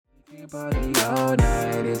party all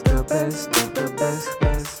night. It's the best of the best,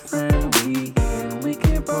 best friend weekend. We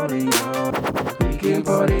can party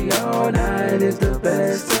all night. It's the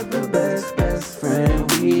best of the best, best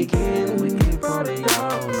friend weekend. We can party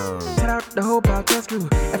all night. Shout out the whole podcast crew.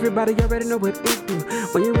 Everybody already know what it do.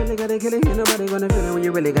 When you really gotta kill it, ain't nobody gonna feel it. When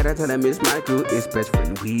you really gotta tell them it's my crew. It's best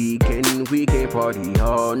friend weekend. We can party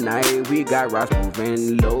all night. We got Ross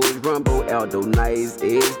moving, Lowe's, Rumble, Aldo, Nice.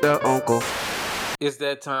 It's the uncle. It's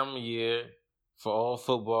that time of year for all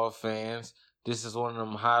football fans. This is one of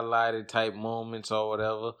them highlighted type moments or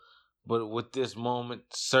whatever. But with this moment,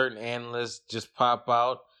 certain analysts just pop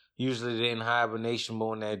out. Usually they're in hibernation, but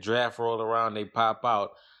when that draft roll around, they pop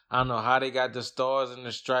out. I don't know how they got the stars and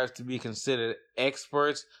the stripes to be considered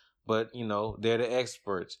experts, but, you know, they're the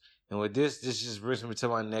experts. And with this just brings me to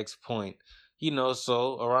my next point. You know,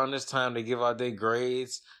 so around this time, they give out their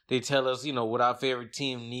grades. They tell us, you know, what our favorite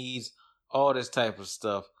team needs, all this type of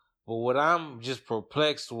stuff. But what I'm just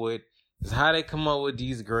perplexed with is how they come up with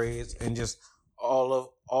these grades and just all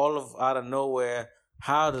of out of nowhere,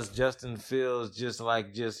 how does Justin Fields just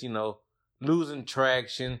you know, losing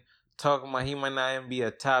traction, talking about he might not even be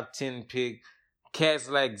a top 10 pick. Cats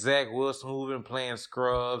like Zach Wilson, who been playing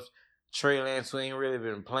scrubs, Trey Lance, who ain't really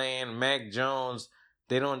been playing, Mac Jones,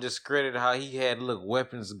 they don't discredit how he had,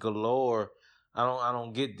 weapons galore. I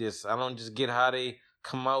don't get this. I don't just get how they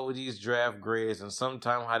come out with these draft grades and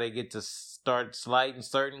sometimes how they get to start slighting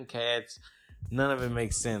certain cats. None of it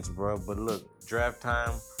makes sense, bro. But look, draft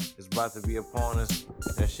time is about to be upon us.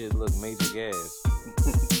 That shit look major gas.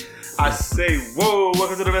 I say, whoa,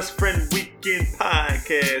 welcome to the Best Friend Weekend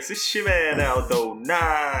Podcast. It's your man, Aldo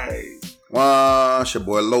Nice. It's your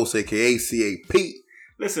boy Los, a.k.a. CAP.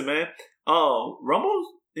 Listen, man. Rumble,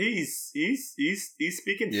 he's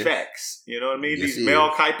speaking facts. You know what I mean? Yes, these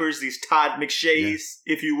Mel Kipers, these Todd McShays,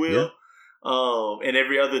 if you will. And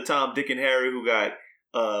every other Tom, Dick, and Harry who got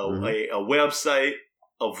a website,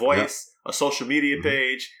 a voice, a social media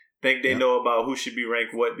page, think they know about who should be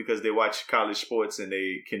ranked what because they watch college sports and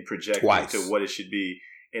they can project into what it should be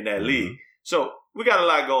in that league. So we got a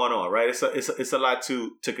lot going on, right? It's a lot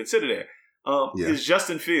to consider there. Is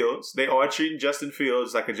Justin Fields. They are treating Justin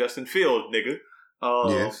Fields like a Justin Field nigga.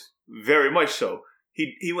 Yes. Very much so.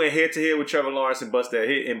 He went head to head with Trevor Lawrence and bust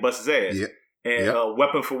his ass. Yeah. And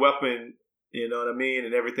weapon for weapon, you know what I mean?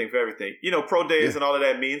 And everything for everything. You know, pro days and all of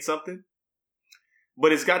that means something.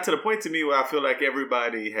 But it's got to the point to me where I feel like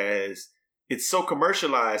everybody it's so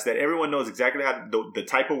commercialized that everyone knows exactly how the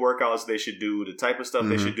type of workouts they should do, the type of stuff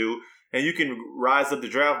they should do. And you can rise up the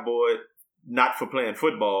draft board not for playing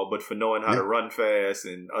football, but for knowing how to run fast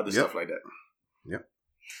and other stuff like that. Yep.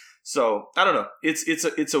 So I don't know.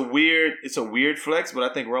 It's a weird flex, but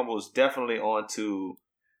I think Rumble is definitely on to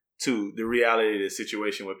the reality of the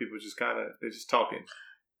situation where people just they're just talking.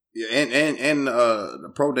 Yeah, and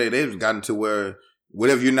the pro day they've gotten to where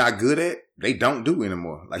whatever you're not good at, they don't do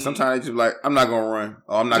anymore. Like sometimes they just like, I'm not gonna run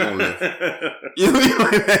or I'm not gonna lift. You know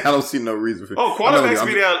what I mean? I don't see no reason for it. Oh, quarterbacks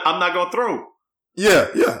be there. I'm not gonna throw.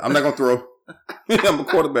 Yeah, I'm not gonna throw. I'm a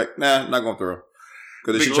quarterback. Nah, I'm not gonna throw.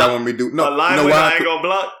 Because she trying me to do no. A lineman, I ain't gonna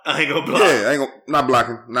block. Yeah, I ain't gonna not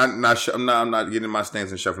blocking. I'm not getting in my stance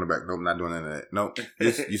and shuffling back. Nope, not doing any of that. Nope.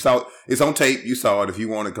 You saw it's on tape. You saw it. If you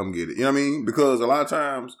want to come get it, you know what I mean? Because a lot of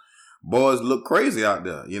times boys look crazy out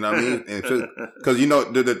there. You know what I mean? Because you know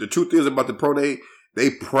the truth is about the pro day, they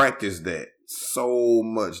practice that so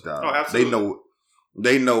much, dog. Oh, absolutely.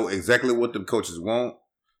 They know exactly what the coaches want.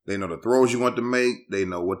 They know the throws you want to make. They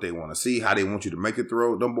know what they want to see, how they want you to make the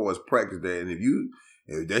throw. Them boys practice that, and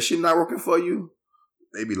if that shit not working for you,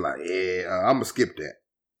 they be like, I'm gonna skip that.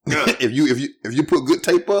 Yeah. if you put good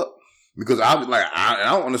tape up, because I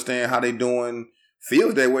don't understand how they doing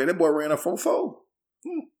Fields that way. That boy ran a 4.4.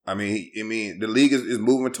 I mean, the league is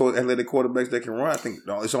moving towards athletic quarterbacks that can run. I think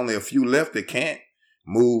it's only a few left that can't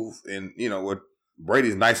move, and you know what,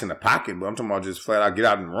 Brady's nice in the pocket, but I'm talking about just flat out get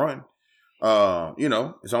out and run. You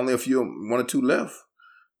know, it's only one or two left.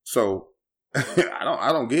 So I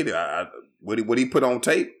don't get it. What he put on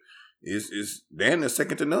tape is damn near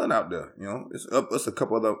second to none out there. You know, it's a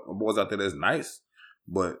couple other boys out there that's nice,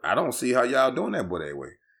 but I don't see how y'all doing that boy that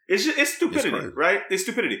way. It's stupidity, right? It's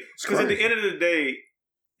stupidity. Because at the end of the day,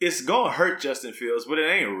 it's gonna hurt Justin Fields, but it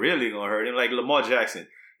ain't really gonna hurt him. Like Lamar Jackson,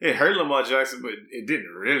 it hurt Lamar Jackson, but it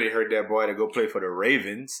didn't really hurt that boy to go play for the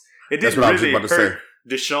Ravens. It didn't really hurt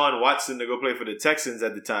Deshaun Watson to go play for the Texans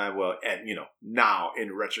at the time. Well, now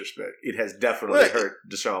in retrospect, it has definitely hurt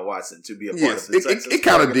Deshaun Watson to be a part of the Texans. It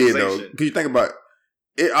kind of did though. Because you think about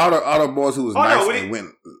it, all the boys who was nice and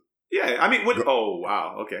win. Yeah, I mean, oh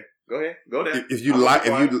wow, okay, go ahead, go there.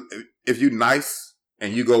 If you nice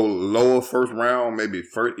and you go lower first round, maybe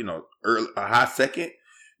first, early, a high second,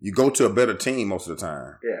 you go to a better team most of the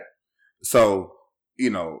time. Yeah. So,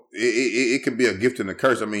 it could be a gift and a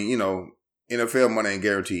curse. I mean, NFL money ain't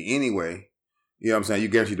guaranteed anyway. You know what I'm saying? You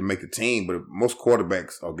guaranteed to make the team, but most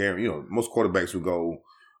quarterbacks are guaranteed. Most quarterbacks who go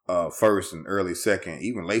first and early second,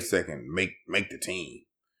 even late second, make the team.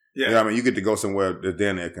 Yeah. You know what I mean? You get to go somewhere that's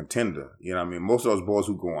then a contender. You know what I mean? Most of those boys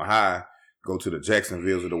who going high go to the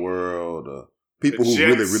Jacksonvilles of the world, people the who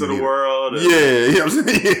Jets really of the world. Yeah, you know what I'm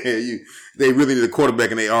saying? Yeah, they really need a quarterback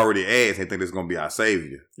and they already asked. They think that's going to be our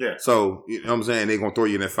savior. Yeah. So, you know what I'm saying? They're going to throw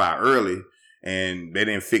you in that fire early, and they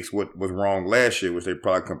didn't fix what was wrong last year, which they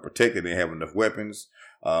probably couldn't protect it. They didn't have enough weapons.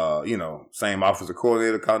 Same offensive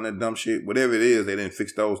coordinator calling that dumb shit. Whatever it is, they didn't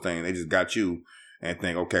fix those things. They just got you and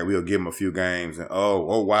think, okay, we'll give him a few games. And,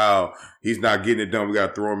 oh, wow, he's not getting it done. We got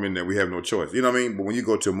to throw him in there. We have no choice. You know what I mean? But when you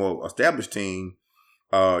go to a more established team,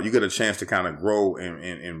 you get a chance to kind of grow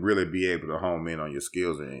and really be able to home in on your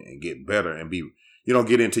skills and get better and be. You don't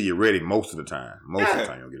get into you're ready most of the time. Most of the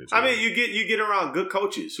time you don't get into. I mean, you get around good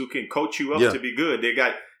coaches who can coach you up to be good. They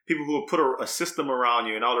got people who will put a system around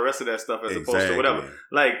you and all the rest of that stuff as opposed to whatever.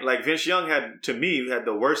 Like Vince Young had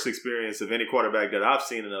the worst experience of any quarterback that I've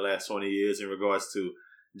seen in the last 20 years in regards to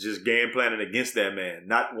just game planning against that man,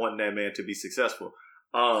 not wanting that man to be successful.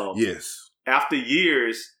 Yes. After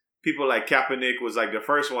years, people like Kaepernick was like the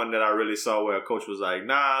first one that I really saw where a coach was like,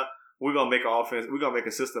 nah, we're going to make an offense. We're going to make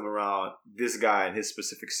a system around this guy and his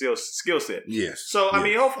specific skill set. Yes. So, I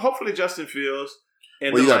mean, hopefully Justin Fields.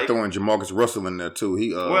 And you got to throw in Jamarcus Russell in there too. He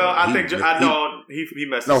messed.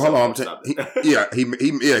 No, hold on.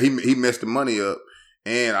 He messed the money up,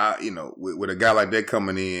 and with a guy like that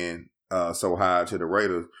coming in so high to the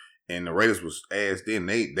Raiders, and the Raiders was asked in,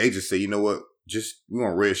 they just say, you know what, we're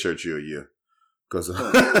gonna redshirt you a year because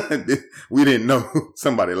we didn't know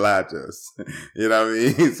somebody lied to us. You know what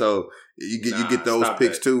I mean? So you get those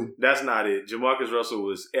picks too. That's not it. Jamarcus Russell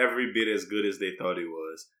was every bit as good as they thought he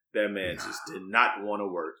was. That man just did not want to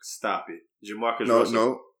work. Stop it. Jamarcus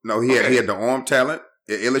Russell. No. He had the arm talent.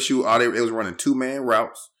 At LSU, it was running 2-man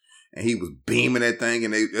routes, and he was beaming that thing,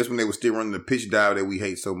 and that's when they were still running the pitch dive that we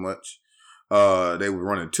hate so much. They were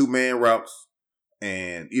running 2-man routes,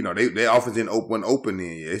 and, their offense didn't open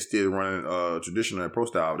then. Yeah, they still running traditional and pro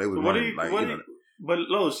style. They was running But,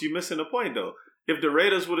 Los, you're missing the point, though. If the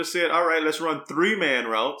Raiders would have said, all right, let's run 3-man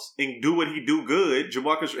routes and do what he do good,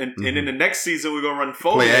 Jamarcus, and then the next season we're going to run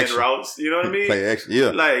 4-man routes. You know what I mean? Play action, yeah.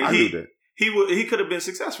 Like, I knew that. He could have been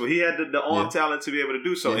successful. He had the arm talent to be able to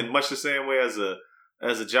do so in much the same way as a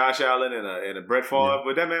Josh Allen and a Brett Favre.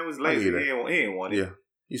 But that man was lazy. He ain't want it. Yeah.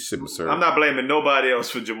 He's super served. I'm not blaming nobody else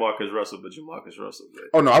for Jamarcus Russell, but Jamarcus Russell. Right?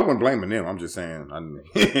 Oh, no, I wasn't blaming them. I'm just saying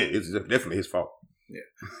it's definitely his fault.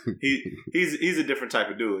 Yeah, he's a different type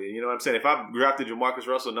of dude. You know what I'm saying? If I drafted Jamarcus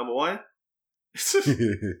Russell number 1, and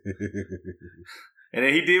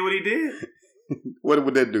then he did what he did, what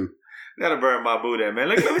would that do? That'll burn my Buddha, man.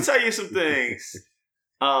 Let me tell you some things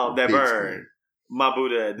that burn my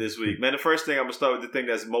Buddha this week, man. The first thing I'm gonna start with the thing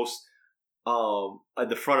that's most at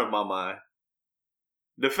the front of my mind: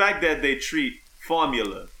 the fact that they treat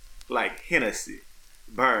formula like Hennessy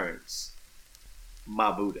burns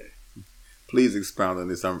my Buddha. Please expound on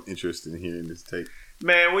this. I'm interested in hearing this take.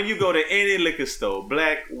 Man, when you go to any liquor store,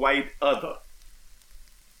 black, white, other,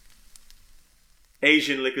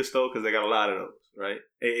 Asian liquor store, because they got a lot of those, right?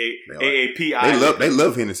 AAPI. They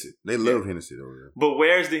love Hennessy. They love Hennessy over there. But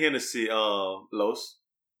where's the Hennessy, Los?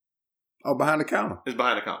 Oh, behind the counter. It's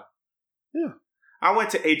behind the counter. Yeah. I went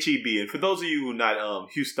to HEB, and for those of you who are not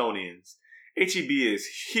Houstonians, HEB is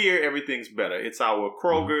here. Everything's better. It's our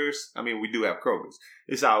Kroger's. I mean, we do have Kroger's.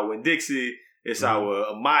 It's our Winn-Dixie. It's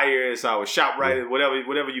our Meyer. It's our ShopRite.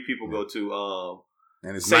 Whatever you people go to.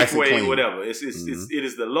 And it's Safeway, nice and clean. Whatever. It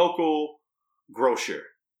is the local grocer.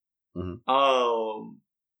 Mm-hmm.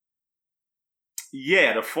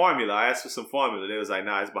 The formula. I asked for some formula. They was like,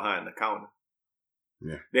 nah, it's behind the counter.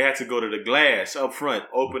 Yeah. They had to go to the glass up front,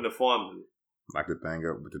 open the formula. Lock the thing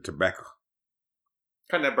up with the tobacco.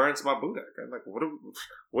 Kind of burns my Buddha. Like,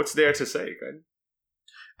 what's there to say?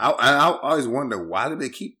 I always wonder why do they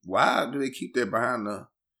keep that behind the?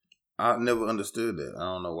 I never understood that. I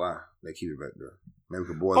don't know why they keep it back there. Maybe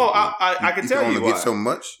for boys. I can tell you why. Get so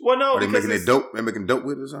much. Well, no, are they making it dope? They're making dope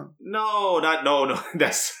with it or something? No.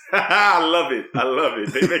 That's I love it.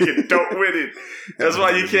 They making dope with it. That's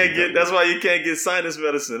why you can't get. That's why you can't get sinus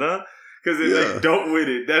medicine, huh? Because they make dope with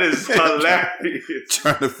it. That is hilarious.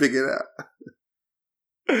 Trying to figure it out.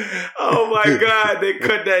 Oh my God! They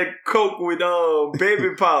cut that coke with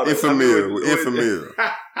baby powder. Infamil.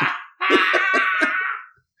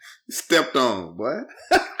 Stepped on, boy.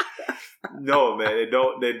 No, man,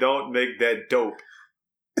 they don't make that dope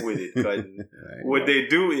with it. What they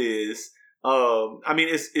do is, I mean,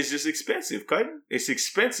 it's just expensive, Cutting. It's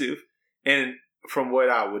expensive, and from what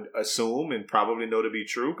I would assume and probably know to be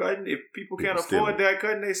true, Cutting, if people can't afford that,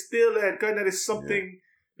 Cutting, they steal that. Cutting, that is something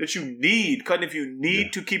that you need. Cutting, if you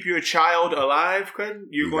need to keep your child alive, Cutting,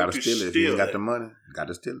 you're going to steal it. If you ain't got the money, you got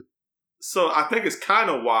to steal it. So I think it's kind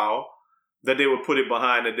of wild that they would put it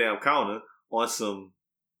behind the damn counter on some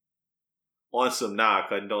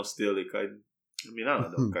Cutting, don't steal it, Cutting. I mean, I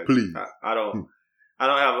don't know, Cutting. Please. I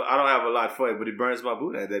don't have a lot for it, but it burns my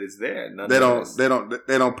boot that it's there. They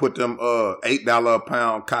don't put them $8 a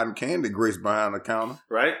pound cotton candy grapes behind the counter.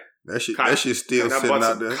 Right? That shit still sitting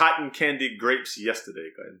out there. Cotton candy grapes yesterday,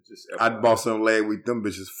 Cutting. I bought some last week. Them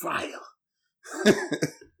bitches fire.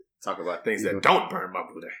 Talk about things that don't burn my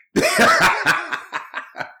boot.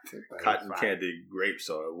 Cotton candy grapes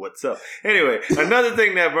or what's up? Anyway, another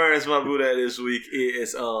thing that burns my boot this week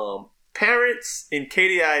is parents in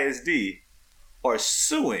KDISD are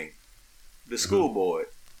suing the school board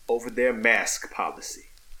over their mask policy.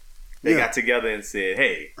 They got together and said,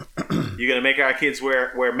 "Hey, you're gonna make our kids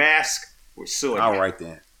wear masks? We're suing." All right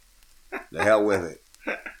then, the hell with it.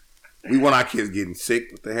 We want our kids getting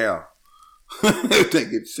sick. What the hell? If they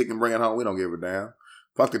get sick and bring it home, we don't give a damn.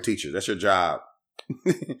 Fuck the teachers. That's your job.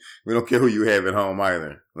 We don't care who you have at home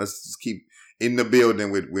either. Let's just keep in the building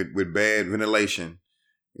with bad ventilation.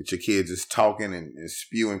 That your kids is talking and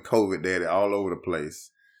spewing COVID data all over the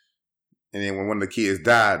place. And then when one of the kids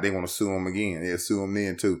died, they want to sue them again. They'll sue them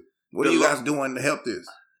then too. What are you guys doing to help this?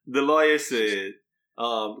 The lawyer said,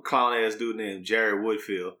 clown ass dude named Jared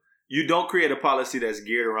Woodfield, you don't create a policy that's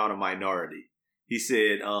geared around a minority. He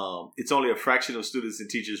said, it's only a fraction of students and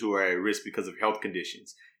teachers who are at risk because of health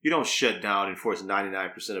conditions. You don't shut down and force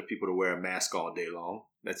 99% of people to wear a mask all day long.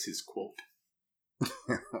 That's his quote.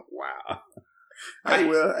 Wow.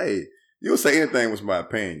 Hey, you'll say anything with my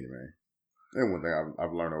opinion, man. That's one thing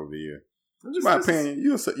I've learned over the year. My opinion,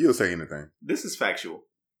 you'll say anything. This is factual.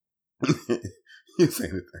 You'll say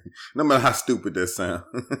anything. No matter how stupid that sounds.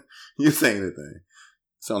 You'll say anything.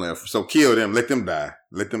 So kill them, let them die.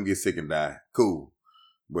 Let them get sick and die. Cool.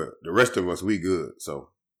 But the rest of us, we good. So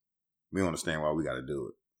we understand why we got to do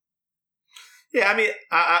it. Yeah, I mean,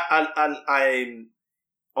 I'm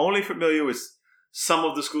only familiar with some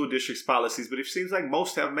of the school district's policies, but it seems like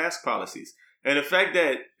most have mask policies. And the fact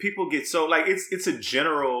that people get so, like, it's a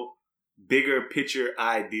general, bigger picture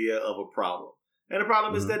idea of a problem. And the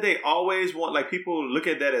problem is that they always want, like, people look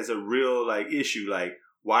at that as a real, like, issue. Like,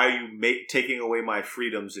 why are you taking away my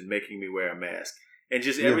freedoms and making me wear a mask? And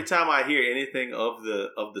just every time I hear anything of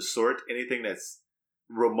the sort, anything that's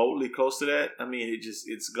remotely close to that, I mean,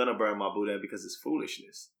 it's gonna burn my boot in because it's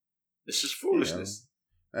foolishness. It's just foolishness.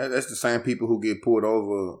 Yeah. That's the same people who get pulled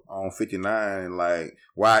over on 59 and like,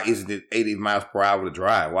 why isn't it 80 miles per hour to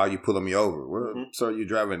drive? Why are you pulling me over? Well, sir, you're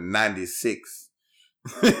driving 96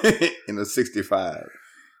 in a 65.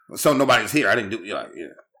 So nobody's here. I didn't do. You're like,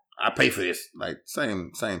 yeah, I pay for this. Like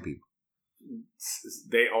same people.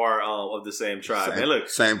 They are of the same tribe. Man, look,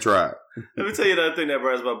 same tribe. Let me tell you another thing that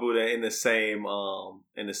burns my boot in the same realm.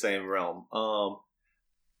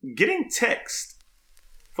 Getting text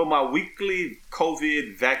for my weekly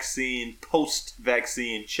COVID vaccine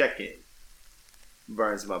post-vaccine check-in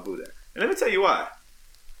burns my boot in. And let me tell you why.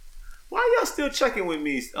 Why y'all still checking with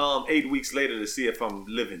me 8 weeks later to see if I'm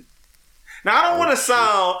living? Now I don't want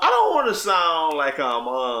to sound like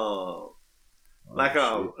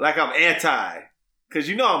I'm anti, because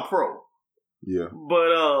you know I'm pro. Yeah. But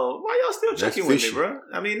why y'all still checking with me, bro?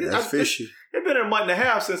 I mean, that's fishy. It's been a month and a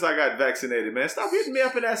half since I got vaccinated, man. Stop hitting me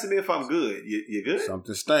up and asking me if I'm good. You good?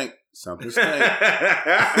 Something stink. Something stinky.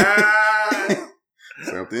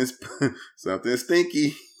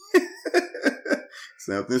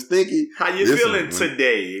 Something stinky. How you feeling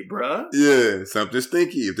today, bruh? Yeah, something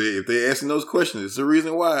stinky. If they asking those questions, it's the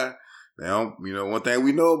reason why. They don't, one thing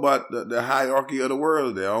we know about the hierarchy of the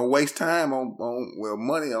world, they don't waste time on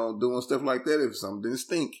money on doing stuff like that if something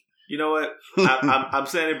stink. You know what? I'm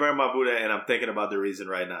saying it burned my Buddha, and I'm thinking about the reason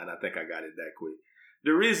right now, and I think I got it that quick.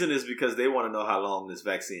 The reason is because they want to know how long this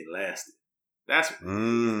vaccine lasted. That's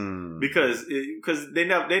because they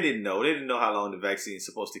didn't know how long the vaccine is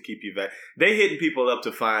supposed to keep you back. They hitting people up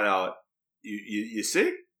to find out you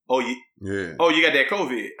sick. You got that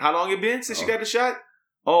COVID. How long it been since you got the shot?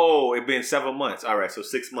 Oh, it been 7 months. All right, so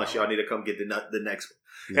 6 months. Y'all need to come get the next one.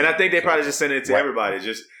 Yeah. And I think they probably just sent it to everybody. I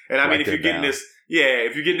mean, if you're getting this,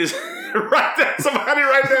 write that. Somebody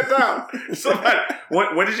write that down. Somebody.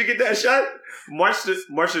 When did you get that shot? March the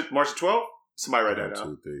 12th. Somebody write that 1,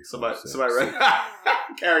 down. 2, 3, Somebody 4, 7, write.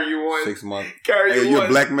 Carry you one. 6 months. Carry Hey, you you're one.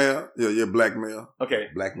 black male. You're black male. Okay.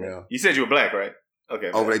 Black male. You said you were black, right?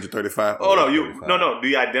 Okay. Over the age of 35. Oh no, 35. no. Do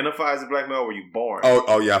you identify as a black male or were you born?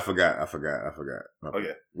 Oh yeah, I forgot.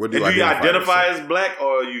 Okay. What Do you identify as black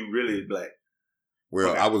or are you really black?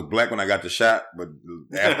 Well, Okay. I was black when I got the shot, but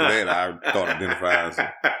after that, I thought identified as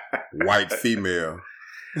a white female.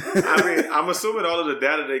 I mean, I'm assuming all of the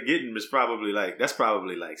data they're getting is probably that's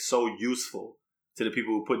probably so useful to the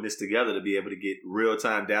people who are putting this together to be able to get real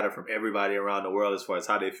time data from everybody around the world as far as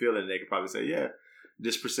how they feel, and they could probably say, yeah,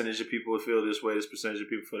 this percentage of people feel this way, this percentage of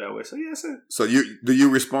people feel that way. So yeah, So do you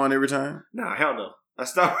respond every time? nah, hell no. I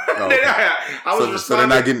stopped. Oh, okay. I was responding. So they're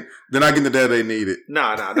not getting the data they needed.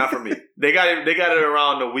 Nah, not for me. They got it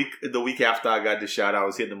around the week after I got the shot. I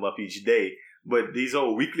was hitting them up each day. But these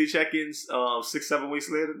old weekly check-ins, 6-7 weeks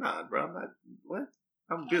later, nah, bro. I'm not. What?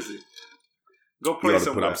 I'm busy. Go play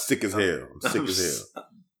somewhere. I'm sick as hell. I'm sick as hell.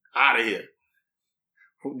 Out of here.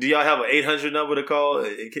 Do y'all have an 800 number to call?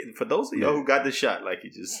 For those of y'all who got the shot, like you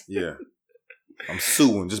just... Yeah. I'm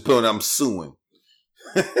suing. Just put on I'm suing.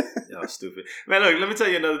 Y'all stupid. Man, look, let me tell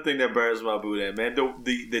you another thing that burns my boot in, man.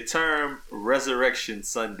 The term Resurrection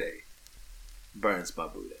Sunday burns my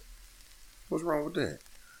boot in. What's wrong with that?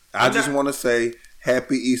 I just want to say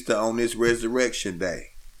Happy Easter on this Resurrection Day.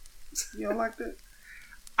 You don't like that?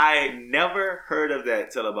 I never heard of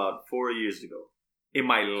that till about 4 years ago in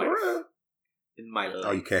my life. In my life.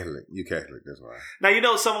 Oh, you Catholic. You Catholic. That's why.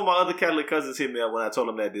 Now, some of my other Catholic cousins hit me up when I told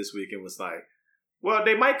them that this week and was like, well,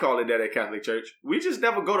 they might call it that at Catholic Church. We just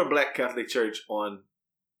never go to Black Catholic Church on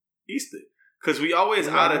Easter because we always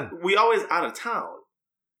out of town.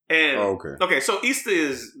 And okay, so Easter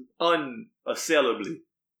is unassailably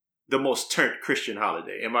the most turned Christian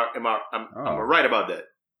holiday. Am I right about that?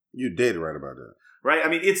 You dead right about that. Right? I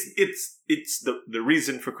mean, it's the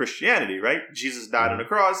reason for Christianity, right? Jesus died on the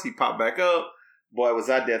cross. He popped back up. Boy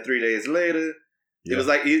was out there 3 days later. Yeah.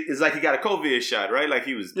 It's like he got a COVID shot, right? Like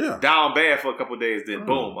he was down bad for a couple of days. Then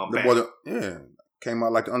boom, I'm back. Came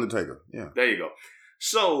out like the Undertaker. Yeah, there you go.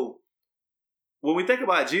 So when we think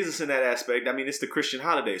about Jesus in that aspect, I mean, it's the Christian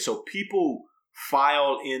holiday. So people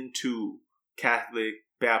file into Catholic,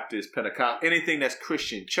 Baptist, Pentecost, anything that's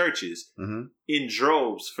Christian churches in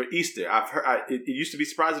droves for Easter. I've heard it used to be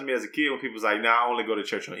surprising to me as a kid when people was like, "Nah, I only go to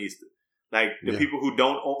church on Easter." Like the people who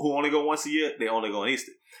only go once a year, they only go on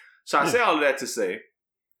Easter. So I say all of that to say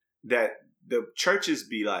that the churches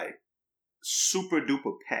be like super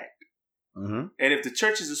duper packed, and if the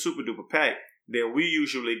churches are super duper packed, then we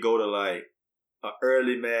usually go to like an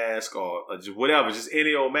early mass or just whatever, just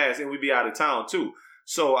any old mass, and we be out of town too.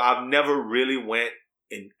 So I've never really went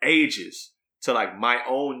in ages to like my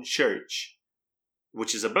own church,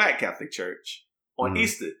 which is a Black Catholic church, on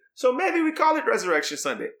Easter. So maybe we call it Resurrection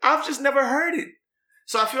Sunday. I've just never heard it.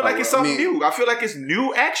 So I feel like it's something new. I feel like it's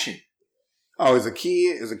new action. Oh, as a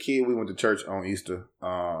kid, we went to church on Easter.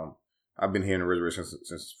 I've been hearing the resurrection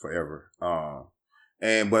since forever.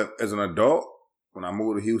 But as an adult, when I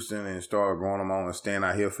moved to Houston and started going on and staying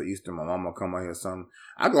out here for Easter, my mama come out here or something.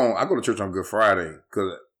 I go to church on Good Friday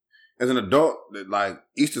because as an adult, like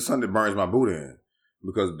Easter Sunday burns my boot in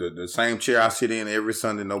because the same chair I sit in every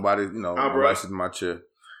Sunday, nobody sits in my chair.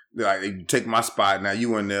 Like they take my spot. Now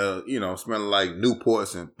you in there, smelling like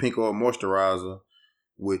Newports and pink oil moisturizer,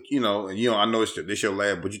 with I know it's your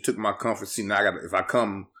lab, but you took my comfort seat. Now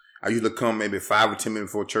I usually come maybe 5 or 10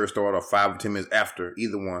 minutes before church start or 5 or 10 minutes after,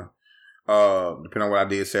 either one, depending on what I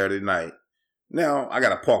did Saturday night. Now I got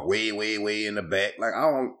to park way, way, way in the back. Like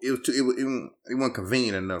it wasn't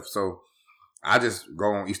convenient enough, so I just go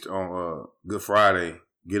on Easter on Good Friday,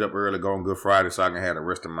 get up early, go on Good Friday, so I can have the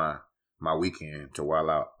rest of my weekend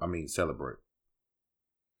to celebrate.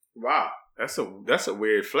 Wow, that's a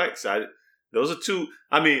weird flex. Those are two.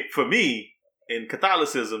 I mean, for me in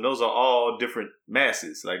Catholicism, those are all different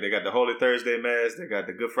masses. Like they got the Holy Thursday Mass, they got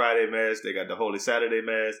the Good Friday Mass, they got the Holy Saturday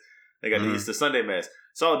Mass, they got the Easter Sunday Mass.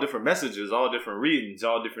 It's all different messages, all different readings,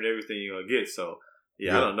 all different everything you're gonna get. So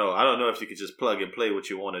yeah, I don't know. I don't know if you could just plug and play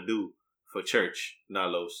what you want to do for church,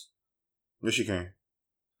 Nalos. Yes, you can.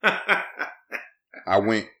 I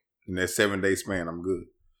went. In that 7-day span, I'm good.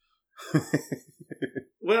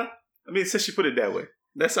 Well, I mean, since you put it that way,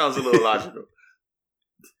 that sounds a little logical.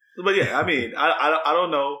 But yeah, I mean, I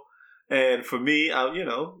don't know. And for me,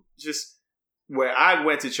 just where I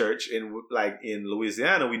went to church in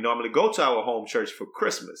Louisiana, we normally go to our home church for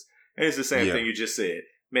Christmas, and it's the same thing you just said.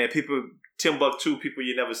 Man, Timbuktu people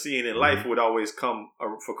you never seen in life would always come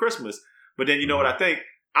for Christmas. But then you know what I think?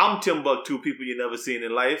 I'm Timbuktu people you never seen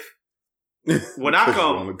in life. When I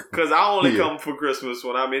come, because I only come for Christmas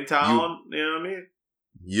when I'm in town, you know what I mean?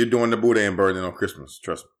 You're doing the boudin burning on Christmas.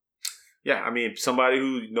 Trust me. Yeah, I mean, somebody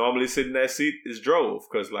who normally sit in that seat is drove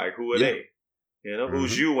because, like, who are they? You know,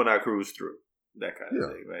 who's you when I cruise through? That kind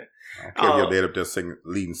of thing, man. I don't care if your dad up there singing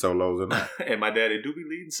leading solos or not. And my daddy do be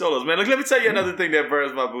leading solos, man. Look, let me tell you another thing that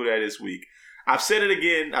burns my boudin this week. I've said it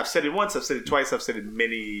again. I've said it once. I've said it twice. I've said it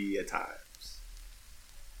many a times.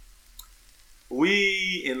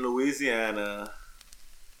 We in Louisiana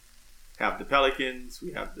have the Pelicans.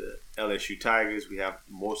 We have the LSU Tigers. We have,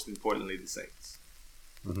 most importantly, the Saints.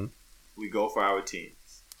 Mm-hmm. We go for our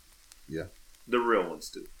teams. Yeah. The real ones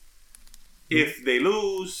do. If they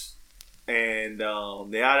lose and they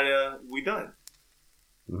out of there, we done.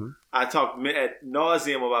 Mm-hmm. I talk at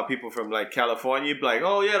nauseum about people from like California, like,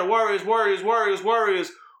 oh yeah, the Warriors.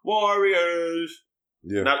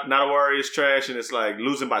 Yeah. Not a Warriors trash, and it's like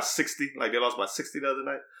losing by 60, like they lost by 60 the other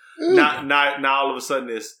night. Now all of a sudden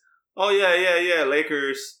it's, oh yeah,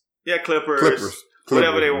 Lakers, yeah, Clippers.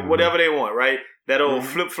 Whatever they want, right? That old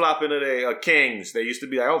flip-flopping of the Kings. They used to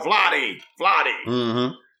be like, oh, Vlade.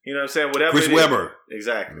 Mm-hmm. You know what I'm saying? Whatever. Chris Webber.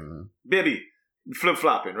 Exactly. Mm-hmm. Bibby.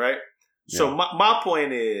 Flip-flopping, right? Yeah. So my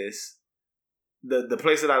point is, the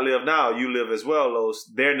place that I live now, you live as well,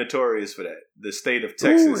 Los, they're notorious for that. The state of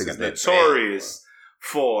Texas is notorious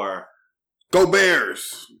for... Go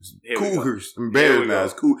Bears. Cougars and Bears now.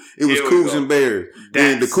 It's cool. It was Cougs and Bears.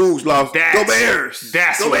 Then the Cougs lost. Go Bears.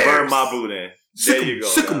 That's what burned my boudin. There you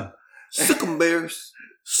go. Sick 'em, Bears.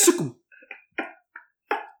 Sick 'em.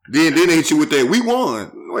 Then they hit you with that. We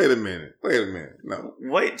won. Wait a minute. No.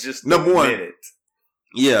 Wait just Number a minute.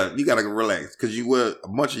 Yeah, you gotta relax because you wear a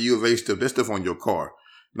bunch of U of A stuff. That stuff on your car.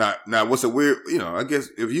 Now, what's a weird? You know, I guess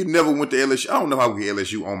if you never went to LSU, I don't know how we get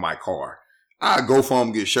LSU on my car. I go for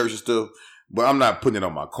them, get shirts and stuff, but I'm not putting it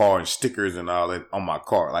on my car and stickers and all that on my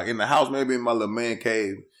car. Like in the house, maybe in my little man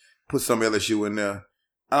cave, put some LSU in there.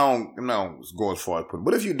 I'm not going as far as putting,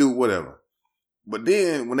 but if you do, whatever. But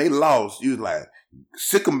then when they lost, you was like,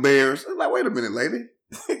 sick 'em Bears. I'm like, wait a minute, lady.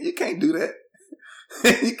 You can't do that.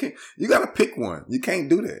 You got to pick one. You can't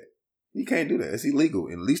do that. It's illegal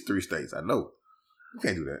in at least 3 states. I know. You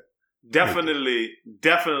can't do that.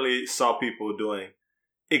 Definitely saw people doing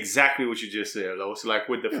exactly what you just said, Lois. Like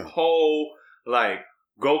with the whole, like,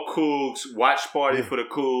 go Cougs, watch party for the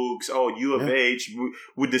Cougs. Oh, U of H,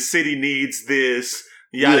 with the city needs this.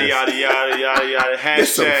 Yada, yada, yada, yada, yada.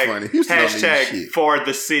 Hashtag for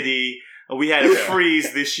the city. We had a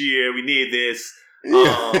freeze this year. We need this.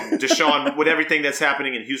 Deshaun, with everything that's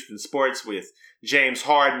happening in Houston sports with James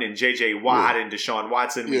Harden and J.J. Watt and Deshaun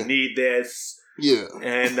Watson, we need this. Yeah.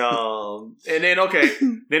 And then,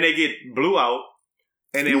 then they get blew out.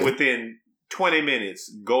 And then within 20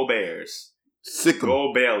 minutes, go Bears.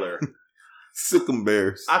 Go Baylor. Sick 'em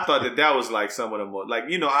Bears. I thought that was like some of the most, like,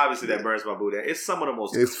 you know, obviously that burns my boudin. It's some of the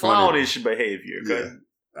most clownish behavior. Yeah.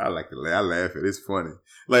 I like it. I laugh at it. It's funny.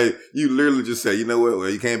 Like, you literally just say, you know what? Well,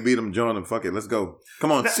 you can't beat them, join them. Fuck it. Let's go.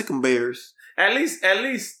 Come on, sick 'em Bears. At least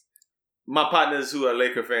my partners who are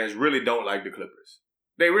Laker fans really don't like the Clippers.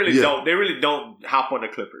 They really don't. They really don't hop on the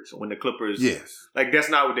Clippers when the Clippers. Yes. Like, that's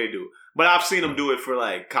not what they do. But I've seen them do it for,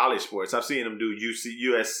 like, college sports. I've seen them do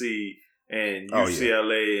USC and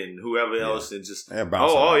UCLA and whoever else, and just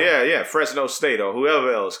Fresno State or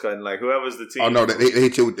whoever else, cutting, like, whoever's the team. Oh no, they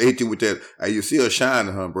hit you with that. Hey, you see her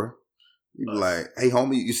shining, huh, bro? You be like, hey,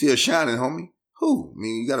 homie, you see her shining, homie? Who? I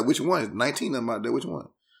mean, you got which one? 19 of them out there. Which one?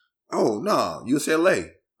 Oh no,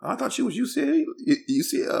 UCLA. I thought she was UCLA. You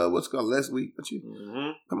see, what's called last week? But you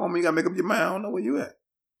come on, man, you gotta make up your mind. I don't know where you at.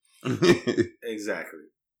 Exactly.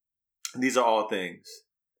 These are all things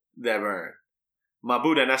that burn my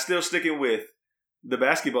boudin. I'm still sticking with the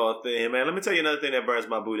basketball thing, man. Let me tell you another thing that burns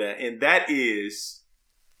my boudin, and that is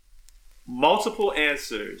multiple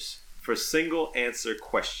answers for single answer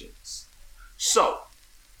questions. So,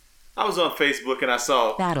 I was on Facebook and I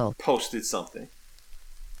saw posted something.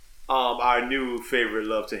 Our new favorite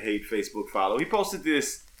love to hate Facebook follow. He posted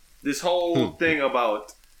this whole thing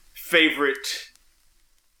about favorite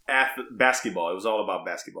basketball. It was all about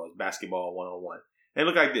basketball. It was basketball 101. And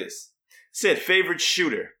look like this. It said favorite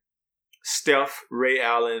shooter: Steph, Ray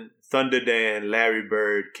Allen, Thunder Dan, Larry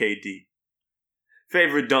Bird, KD.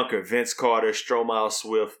 Favorite dunker: Vince Carter, Stromile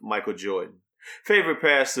Swift, Michael Jordan. Favorite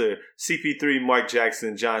passer: CP3, Mark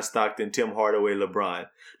Jackson, John Stockton, Tim Hardaway, LeBron.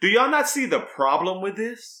 Do y'all not see the problem with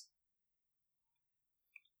this?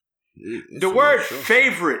 The word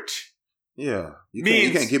favorite. Yeah. You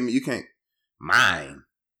can't give me, you can't, mine.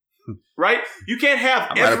 Right? You can't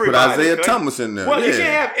have everybody. Put Isaiah Thomas in there. Well, you can't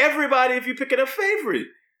have everybody if you're picking a favorite.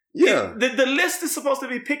 Yeah. The list is supposed to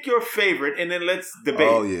be pick your favorite and then let's debate.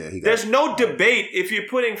 Oh, yeah. There's no debate if you're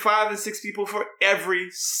putting 5 and 6 people for every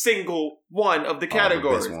single one of the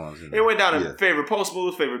categories. It went down to favorite post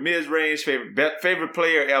moves, favorite mid-range, favorite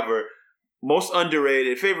player ever, most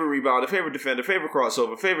underrated, favorite rebounder, favorite defender, favorite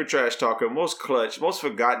crossover, favorite trash talker, most clutch, most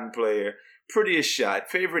forgotten player, prettiest shot,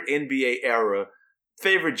 favorite NBA era,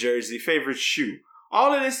 favorite jersey, favorite shoe.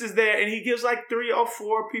 All of this is there, and he gives like 3 or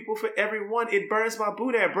 4 people for every one. It burns my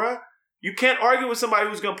boot at, bruh. You can't argue with somebody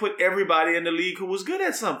who's going to put everybody in the league who was good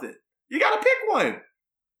at something. You got to pick one.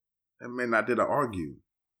 That man not there to argue.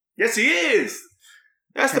 Yes, he is.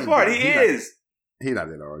 That's the part. He is. He not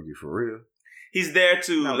there to argue for real. He's there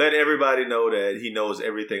to let everybody know that he knows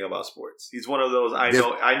everything about sports. He's one of those I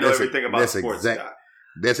know everything about sports guy.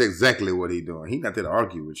 That's exactly what he's doing. He's not there to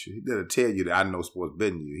argue with you. He's there to tell you that I know sports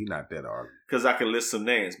better than you. He's not there to argue. Because I can list some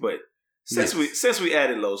names, but since we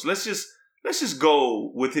added Los, let's just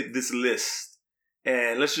go with this list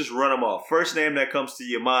and let's just run them off. First name that comes to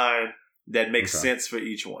your mind that makes sense for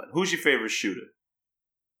each one. Who's your favorite shooter?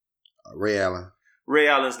 Ray Allen. Ray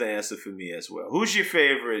Allen's the answer for me as well. Who's your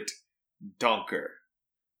favorite dunker?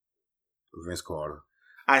 Vince Carter.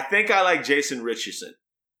 I think I like Jason Richardson.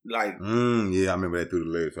 Like, yeah, I remember that through the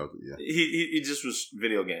legs. Yeah, he just was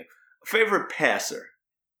video game. Favorite passer?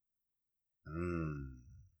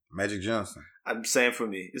 Magic Johnson. I'm saying for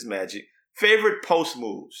me, it's Magic. Favorite post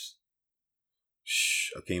moves?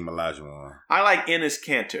 Hakeem Olajuwon. I like Enes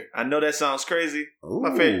Kanter. I know that sounds crazy. Ooh.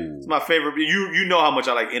 It's my favorite. You know how much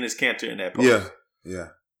I like Enes Kanter in that post. Yeah.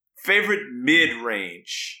 Favorite mid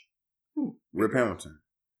range? Rip Hamilton.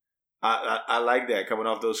 I like that coming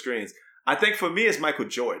off those screens. I think for me, it's Michael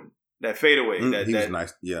Jordan. That fadeaway. He was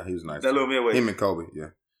nice. Yeah, he was nice. That little midway. Him and Kobe, yeah.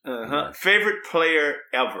 Uh-huh. Favorite player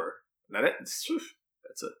ever? Now that's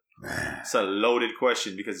a loaded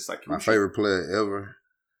question because it's like my favorite player ever.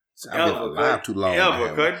 I've been alive too long.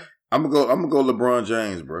 I'm gonna go LeBron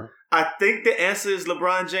James, bro. I think the answer is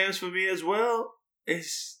LeBron James for me as well.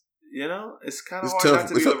 It's kind of hard tough. not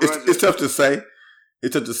to be LeBron James. It's tough to say.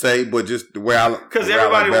 It's tough to say, but just the way because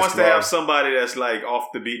everybody wants to have somebody that's like off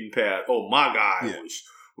the beaten path. Oh, my guy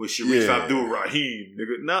was Sharif Abdul-Rahim,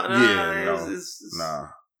 nigga. No.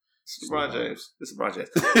 It's LeBron James. It's LeBron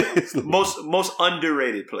James. most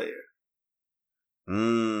underrated player.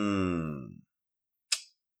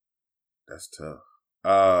 That's tough.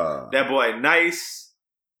 That boy, nice.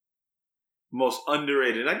 Most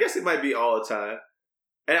underrated. I guess it might be all time.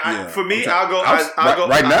 And for me, I'll go.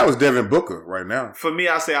 Right now, it's Devin Booker. Right now, for me,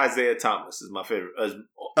 I'll say Isaiah Thomas is my favorite,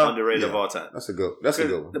 underrated of all time. That's a good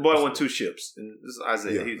one. The boy won 2 ships, and this is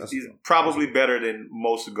Isaiah. He's probably better than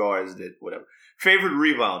most guards did. Whatever. Favorite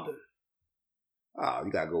rebounder? Oh,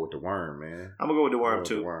 you gotta go with the Worm, man. I'm gonna go with the Worm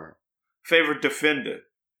too. Favorite defender?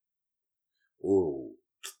 Oh,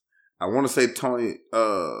 I want to say Tony.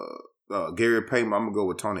 Gary Payton. I'm gonna go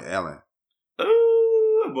with Tony Allen.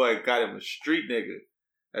 Ooh, that boy got him a street nigga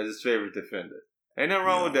as his favorite defender. Ain't nothing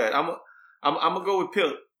wrong with that. I'm gonna go with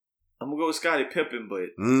Pip. I'm gonna go with Scottie Pippen, but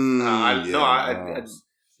I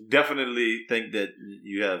definitely think that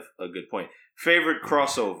you have a good point. Favorite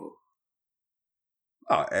crossover?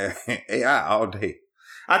 Oh, AI all day.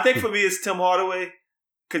 I think for me it's Tim Hardaway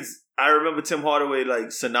because I remember Tim Hardaway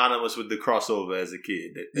like synonymous with the crossover as a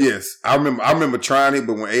kid. Yes, I remember trying it,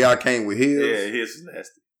 but when AI came with his, his is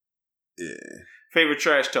nasty. Yeah. Favorite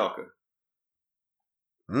trash talker?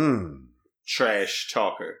 Trash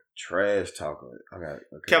talker. Okay.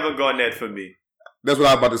 Kevin Garnett for me. That's what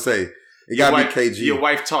I was about to say. It got to be KG. Your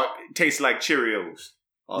wife tastes like Cheerios.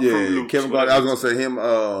 Yeah, Kevin Garnett. I was gonna say him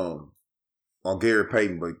on Gary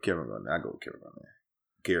Payton, but Kevin Garnett. I go with Kevin Garnett.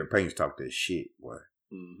 Gary Payton's talk that shit, boy.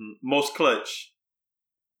 Mm-hmm. Most clutch.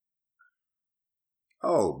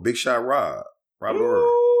 Oh, Big Shot Rob. Robert Ory.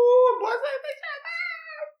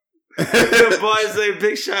 The boy say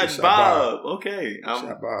Big Shot Bob. Okay. Big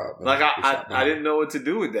Shot Bob. Like I didn't know what to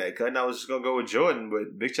do with that, cuz I was just gonna go with Jordan,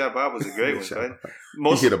 but Big Shot Bob was a great one,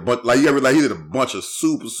 cuz. He hit a bunch he did a bunch of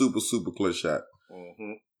super clutch shots.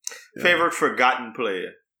 Mm-hmm. Yeah. Favorite forgotten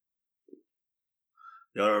player?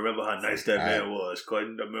 Y'all remember how nice that man was,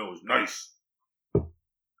 cuz that man was nice.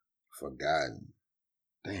 Forgotten.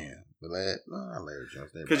 Damn. Larry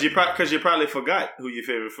Johnson. Because you probably forgot who your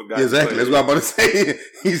favorite forgotten exactly. player. That's what I'm about to say.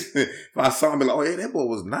 If I saw him, be like, oh, yeah, that boy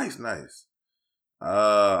was nice.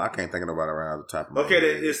 I can't think of nobody around the top of my head.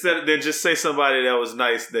 Okay, then just say somebody that was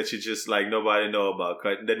nice that you just like nobody know about,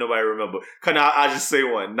 that nobody remember. I just say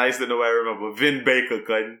one nice that nobody remember. Vin Baker,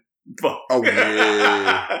 Oh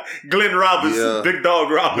yeah, Glenn Robinson, Big Dog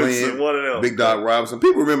Robinson, one of them. Big Dog Robinson.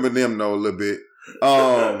 People remember them though a little bit.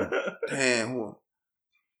 Damn.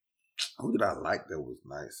 Who did I like that was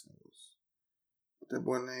nice? What's that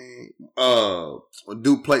boy name?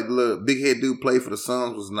 Dude played the big head dude played for the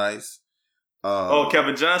Suns was nice.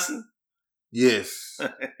 Kevin Johnson. Yes.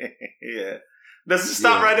 Yeah. Let's just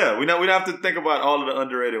stop right there. We don't have to think about all of the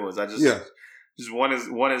underrated ones. Just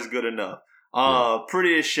one is good enough.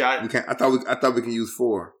 Prettiest shot. We can't. I thought we can use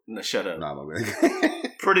 4. No, shut up. Nah, my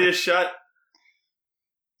bad. Prettiest shot.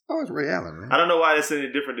 Oh, it's Ray Allen, man. I don't know why it's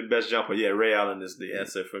any different than best jumper. Yeah, Ray Allen is the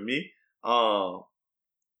answer for me.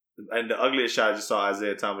 And the ugliest shot, I just saw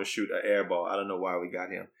Isaiah Thomas shoot an air ball. I don't know why we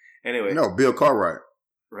got him. Anyway. No, Bill Cartwright.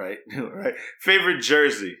 Right. Right. Favorite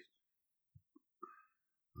jersey.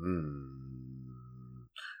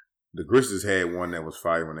 The Grizzlies had one that was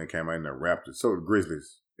fire when they came out in the Raptors. So the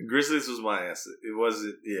Grizzlies. The Grizzlies was my answer. It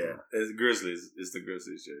wasn't. Yeah, it's Grizzlies. It's the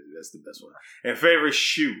Grizzlies jersey. That's the best one. And favorite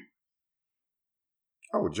shoe.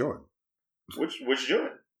 Oh, Jordan. Which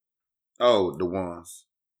Jordan? Oh, the ones.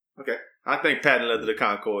 Okay, I think Patent Leather the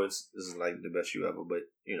Concords is like the best shoe ever, but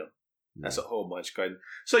that's a whole bunch.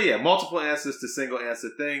 So yeah, multiple answers to single answer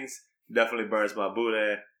things definitely burns my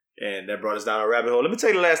boudin, and that brought us down a rabbit hole. Let me tell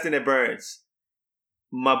you the last thing that burns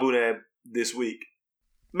my boudin this week.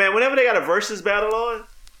 Man, whenever they got a versus battle on,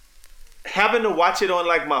 having to watch it on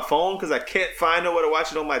like my phone because I can't find nowhere to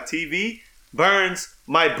watch it on my TV burns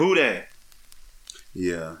my boudin.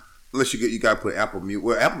 Yeah, unless you got to put Apple Music.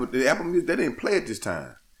 Well, Apple Music they didn't play it this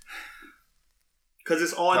time because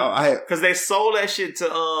it's on. Because they sold that shit to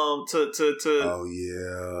Oh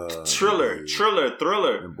yeah, Thriller.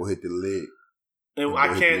 And boy hit the lick. And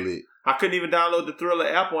I couldn't even download the Thriller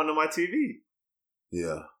app onto my TV.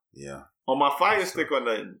 Yeah. On my Fire Stick or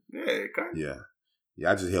nothing. Yeah.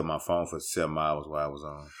 Yeah, I just held my phone for 7 hours while I was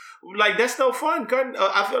on. Like, that's no fun.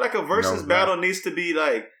 I feel like a versus battle needs to be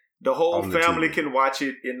like the whole family can watch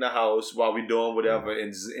it in the house while we doing whatever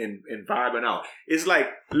and vibing out. It's like,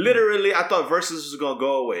 literally, I thought versus was going to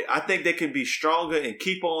go away. I think they can be stronger and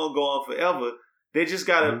keep on going forever. They just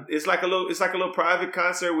got to, it's like a little private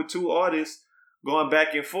concert with 2 artists going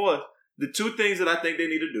back and forth. The 2 things that I think they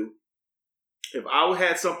need to do, if I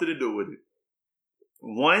had something to do with it,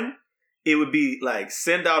 one, it would be like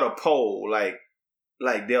send out a poll, like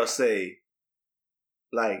they'll say,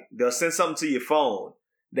 like they'll send something to your phone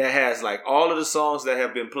that has like all of the songs that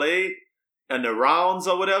have been played and the rounds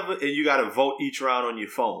or whatever, and you got to vote each round on your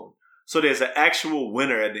phone. So there's an actual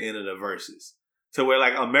winner at the end of the verses, to where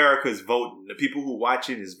like America's voting, the people who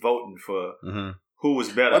watching is voting for who was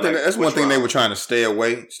better. I think that's one thing they were trying to stay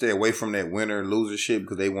away from that winner and loser shit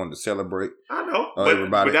because they wanted to celebrate. I know,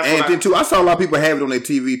 everybody. But and then too, I saw a lot of people have it on their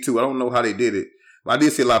TV too. I don't know how they did it, but I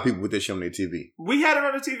did see a lot of people with this shit on their TV. We had it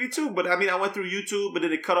on the TV too, but I mean, I went through YouTube, but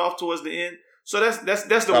then it cut off towards the end. So that's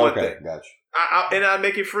the one thing. Gotcha. I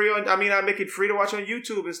make it free I make it free to watch on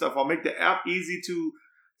YouTube and stuff. I'll make the app easy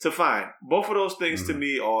to find. Both of those things to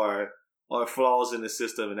me are flaws in the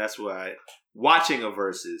system, and that's why watching a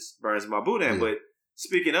versus burns my boudin. But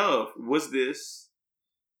speaking of, was this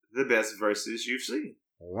the best versus you've seen?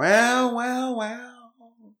 Well.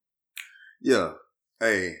 Yeah.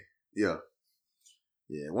 Hey. Yeah.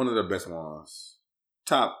 Yeah. One of the best ones.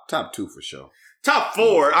 Top 2 for sure. Top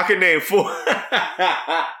 4. I can name 4.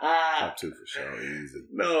 Top 2 for sure. Easy.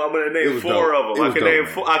 No, I'm gonna name 4 of them. I can name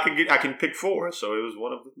 4. I can pick 4. So it was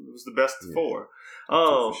the best 4.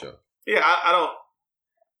 For sure. Yeah. I don't.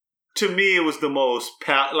 To me, it was the most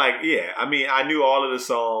I mean, I knew all of the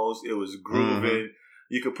songs. It was grooving.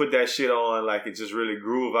 You could put that shit on, like it just really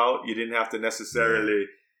groove out. You didn't have to necessarily,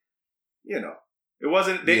 it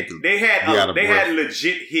wasn't. They had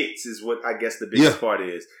legit hits, is what I guess the biggest part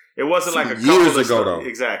is. It wasn't like a couple years of ago, though.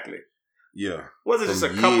 Exactly. Yeah, it wasn't just a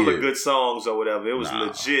couple of good songs or whatever. It was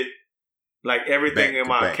legit. Like everything in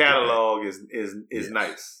my catalog is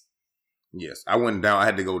nice. Yes, I went down. I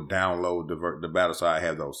had to go download the battle, so I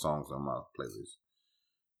have those songs on my playlist.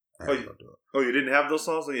 You didn't have those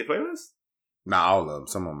songs on your playlist? Nah, all of them.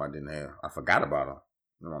 Some of them I didn't have. I forgot about them.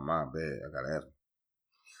 My mind bad. I gotta ask them.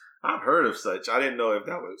 I've heard of such. I didn't know if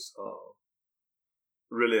that was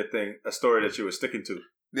really a story that you were sticking to.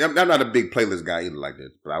 Yeah, I'm not a big playlist guy either like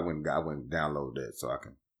this, but I went and download that so I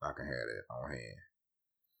can have that on hand.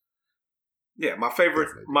 Yeah, my favorite,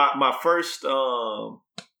 my first,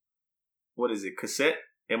 what is it, cassette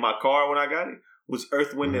in my car when I got it was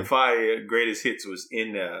Earth, Wind and Fire Greatest Hits was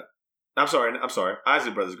in there. I'm sorry,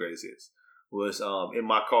 Isley Brothers Greatest Hits was in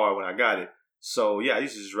my car when I got it. So yeah, I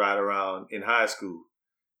used to just ride around in high school.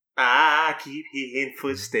 I keep hearing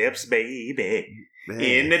footsteps, baby,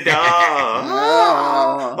 in the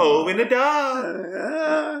dark. In the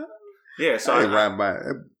dark. Yeah, so I riding by,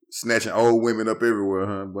 snatching old women up everywhere,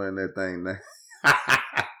 huh? Playing that thing now.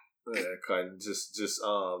 Yeah, cutting. Just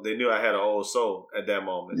they knew I had an old soul at that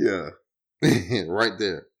moment. Yeah. Right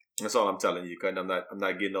there. That's all I'm telling you, cutting. I'm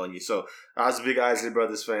not getting on you. So I was a big Isley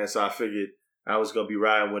Brothers fan, so I figured I was gonna be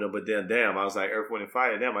riding with them. But then, damn, I was like Earth, Wind and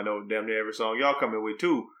Fire. Damn, I know damn near every song y'all coming with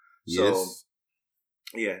too. So Yes.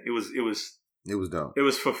 yeah, it was dope. It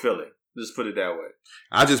was fulfilling. Just put it that way.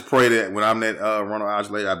 I just pray that when I'm that Ronald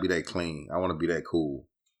Isley, I'll be that clean. I want to be that cool.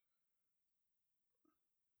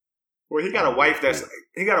 Well, he got a wife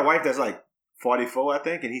that's like 44, I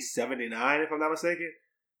think, and he's 79, if I'm not mistaken.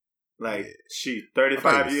 Like she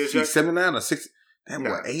 35 years young. She's 79 or 60. Damn, Nah.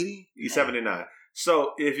 what, 80? He's 79.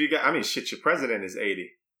 So if you got, I mean, shit, your president is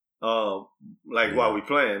 80. While we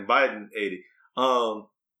playing, Biden 80.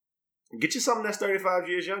 Get you something that's 35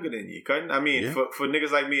 years younger than you. Couldn't? I mean, for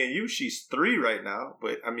niggas like me and you, she's 3 right now.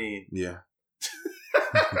 But I mean, Yeah.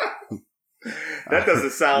 that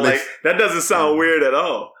doesn't sound weird at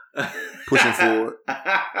all. Pushing forward.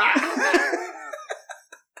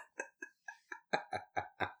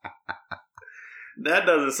 That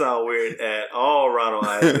doesn't sound weird at all, Ronald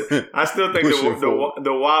Isley. I still think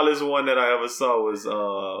the wildest one that I ever saw was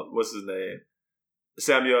what's his name?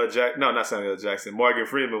 Not Samuel Jackson. Morgan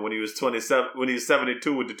Freeman when he was 27, when he was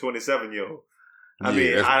 72 with the 27-year-old. I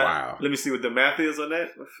mean, that's wild. Let me see what the math is on that.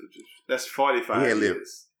 That's 45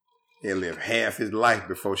 years. He lived half his life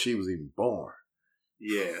before she was even born.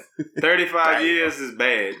 Yeah, 35 years is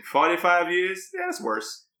bad. 45 years, yeah, that's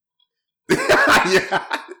worse. Yeah,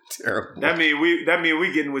 terrible. That mean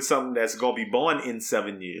we getting with something that's gonna be born in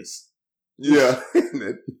 7 years. Yeah,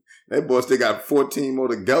 that boy still got 14 more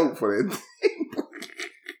to go for that.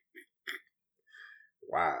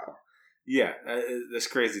 Wow. Yeah, that's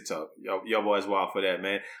crazy talk. Y'all boys wild for that,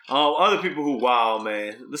 man. Other people who wild,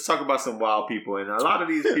 man. Let's talk about some wild people, and a lot of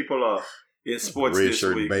these people are in sports Red this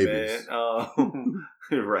shirt week, babies. man.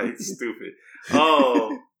 Right, stupid.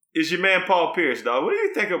 Is your man Paul Pierce, dog? What do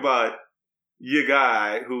you think about your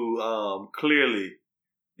guy who clearly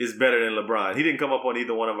is better than LeBron? He didn't come up on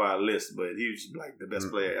either one of our lists, but he was like the best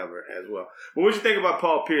player ever as well. But what you think about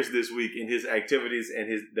Paul Pierce this week in his activities and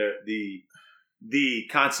the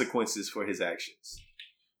consequences for his actions?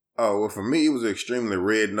 Oh, well, for me, it was extremely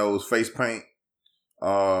red-nosed face paint.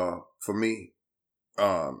 For me,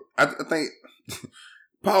 I think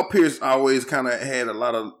Paul Pierce always kind of had a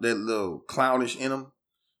lot of that little clownish in him.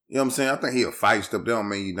 You know what I'm saying? I think he'll fight stuff. That don't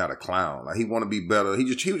mean he's not a clown. Like, he want to be better. He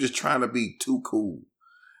was just trying to be too cool.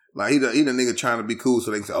 Like, he the nigga trying to be cool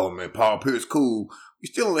so they can say, oh, man, Paul Pierce cool. He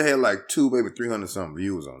still only had like 300-something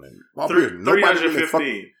views on it. Paul Pierce, nobody really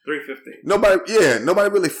 315. Nobody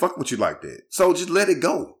really fuck with you like that. So just let it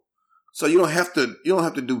go. So you don't have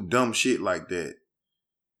to do dumb shit like that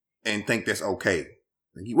and think that's okay.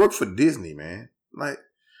 Like, you work for Disney, man. Like,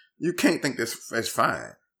 you can't think that's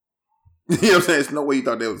fine. You know what I'm saying? There's no way you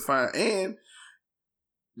thought that was fine. And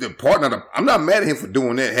the partner, I'm not mad at him for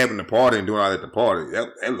doing that, having the party and doing all that at the party.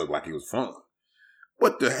 That looked like it was fun.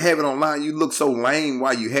 But to have it online, you look so lame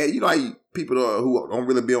while you had, you know how people who don't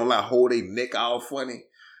really be online hold their neck all funny?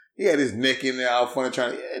 He had his neck in there all funny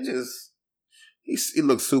trying to, he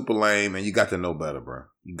looked super lame, and you got to know better, bro.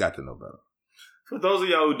 You got to know better. For those of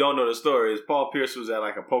y'all who don't know the story, Paul Pierce was at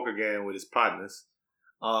like a poker game with his partners,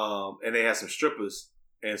 and they had some strippers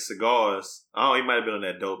and cigars. He might have been on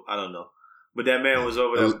that dope. I don't know. But that man was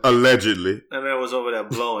over there. Allegedly. That man was over there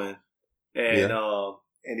blowing.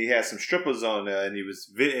 And he had some strippers on there, and he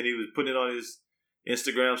was putting it on his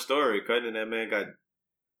Instagram story. And that man got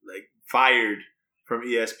like fired from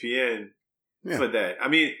ESPN for that. I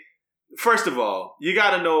mean, first of all, you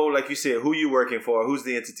got to know, like you said, who you working for, who's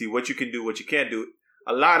the entity, what you can do, what you can't do.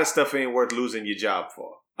 A lot of stuff ain't worth losing your job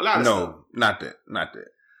for. A lot of stuff. No, not that.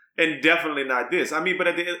 And definitely not this. I mean, but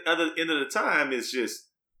at the end of the time, it's just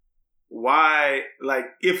why, like,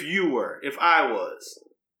 if I was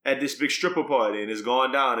at this big stripper party and it's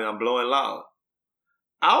going down and I'm blowing loud,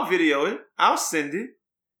 I'll video it. I'll send it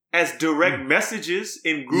as direct messages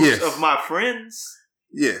in groups of my friends.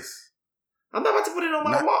 Yes. I'm not about to put it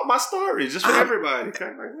on my stories just for everybody.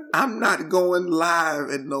 Okay? I'm not going live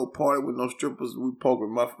at no party with no strippers. We poke with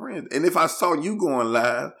my friends. And if I saw you going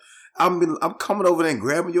live, I'm coming over there and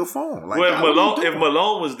grabbing your phone. Like, well, if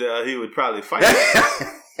Malone was there, he would probably fight.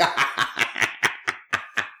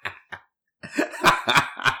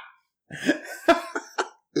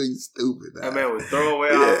 You stupid. That man would throw away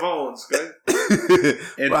our phones, okay?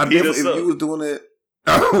 And if you was doing that,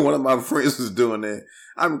 one of my friends was doing that.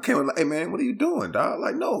 I came like, hey man, what are you doing, dog?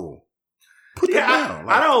 Like, no. Put that down.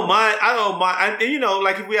 Like, I don't mind. And you know,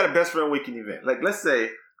 like if we had a best friend weekend event, like let's say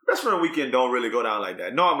best friend weekend don't really go down like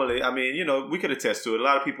that. Normally, I mean, you know, we could attest to it. A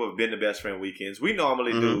lot of people have been to best friend weekends. We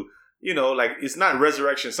normally do like it's not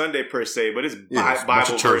Resurrection Sunday per se, but it's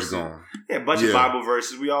Bible church verses. Going. Yeah, a bunch of Bible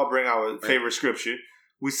verses. We all bring our favorite scripture.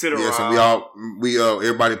 We sit around. Yes, and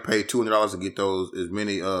everybody paid $200 to get those as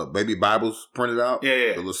many baby Bibles printed out.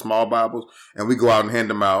 Yeah. The little small Bibles, and we go out and hand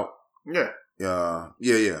them out. Yeah.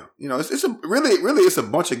 It's it's a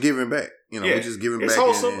bunch of giving back. We just giving back. It's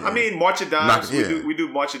wholesome. March of Dimes. We do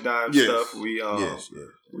March of Dimes stuff. We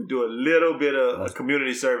we do a little bit of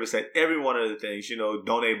community service at every one of the things.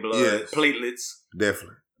 Donate blood, platelets.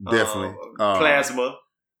 Definitely. Plasma.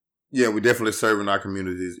 Yeah, we definitely serving our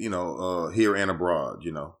communities. Here and abroad.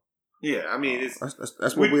 Yeah,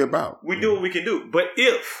 that's what we're about. We do what we can do, but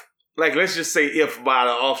if, let's just say, if by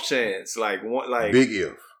the off chance, big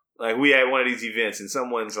if. Like we had one of these events and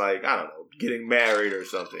someone's I don't know, getting married or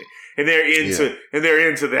something, and they're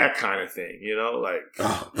into that kind of thing,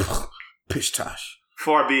 pish tosh.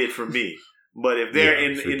 Far be it from me, but if they're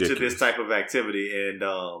into this type of activity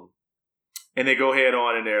and they go head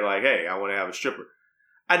on and they're like, hey, I want to have a stripper.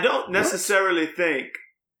 I don't necessarily think.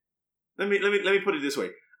 Let me put it this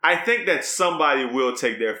way. I think that somebody will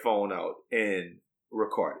take their phone out and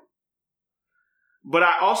record it. But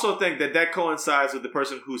I also think that coincides with the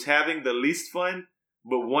person who's having the least fun,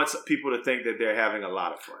 but wants people to think that they're having a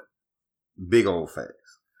lot of fun. Big old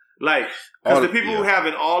facts. Because the people who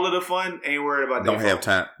having all of the fun ain't worried about Don't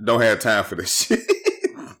have time for this shit.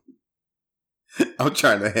 I'm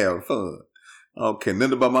trying to have fun. I don't care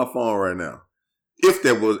nothing about my phone right now. If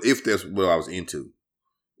that's what I was into.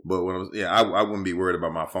 But when I wouldn't be worried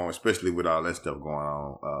about my phone, especially with all that stuff going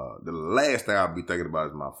on. The last thing I'll be thinking about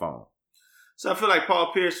is my phone. So I feel like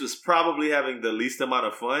Paul Pierce was probably having the least amount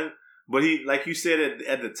of fun, but he, like you said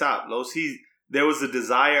at the top, Los, there was a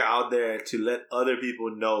desire out there to let other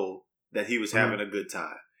people know that he was having a good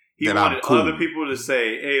time. He wanted other people to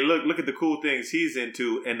say, "Hey, look at the cool things he's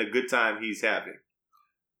into and the good time he's having."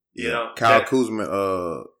 Kyle Kuzma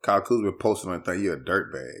posted on that you're a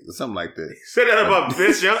dirtbag or something like that. Say that about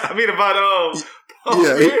Bishop. About Paul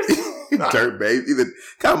Pierce. Dirtbag, either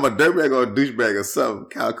kind of a dirtbag or a douchebag or something.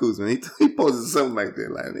 Kyle Kuzma, he posted something like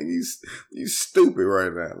that. Like, you stupid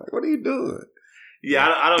right now. Like, what are you doing?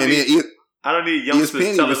 Yeah, I don't need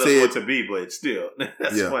youngsters telling us what to be, but still,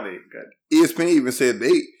 that's funny. ESPN even said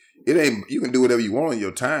it ain't. You can do whatever you want on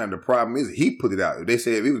your time. The problem is he put it out. They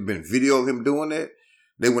said if it was been video of him doing that,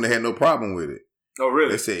 they wouldn't have had no problem with it. Oh,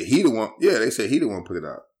 really? They said he the one. Yeah, they said he the one put it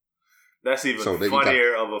out. That's even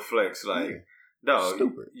funnier of a flex. No,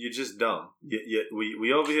 stupid. You're just dumb.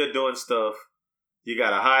 We over here doing stuff. You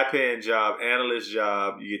got a high paying job, analyst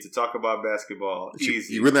job. You get to talk about basketball.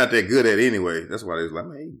 Easy. You're really not that good at it anyway. That's why they was like,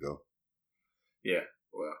 man, you can go. Yeah,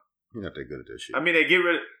 well, you're not that good at that shit. They get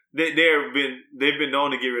rid of. They've been known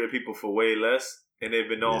to get rid of people for way less, and they've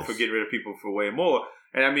been known for getting rid of people for way more.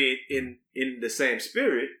 And in the same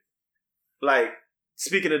spirit,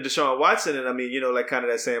 speaking of Deshaun Watson, and kind of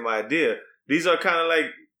that same idea. These are kind of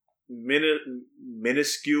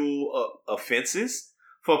minuscule offenses.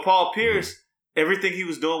 For Paul Pierce, everything he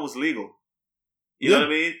was doing was legal. You know what I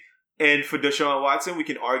mean? And for Deshaun Watson, we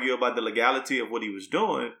can argue about the legality of what he was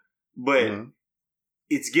doing, but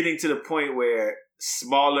it's getting to the point where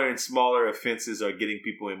smaller and smaller offenses are getting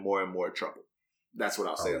people in more and more trouble. That's what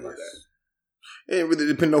I'll say about that. It really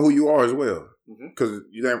depends on who you are as well. Because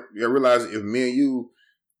you realize if me and you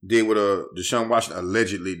did what Deshaun Watson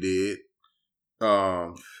allegedly did,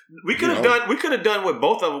 we could have done what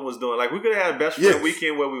both of them was doing. We could have had a best friend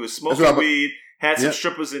weekend where we was smoking weed, had some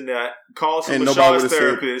strippers in there, called some massage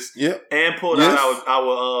therapists, and pulled out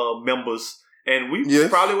our members, and we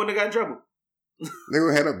probably wouldn't have got in trouble. They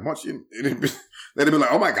would have had a bunch. They'd have been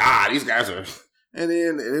like, "Oh my God, these guys are," and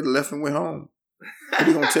then they left and went home. What are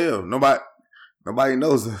you gonna tell? Nobody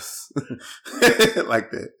knows us like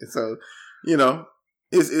that. So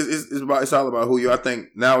it's all about who you are. I think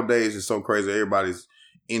nowadays it's so crazy. Everybody's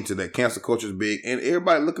into that. Cancel culture is big, and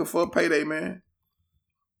everybody looking for a payday, man.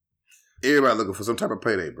 Everybody looking for some type of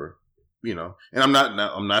payday, bro. And I'm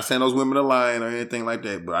not saying those women are lying or anything like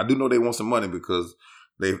that, but I do know they want some money because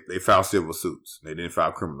they filed civil suits. They didn't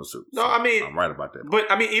file criminal suits. No, I'm right about that. But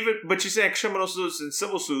you're saying criminal suits and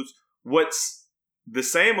civil suits. What's the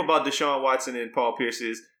same about Deshaun Watson and Paul Pierce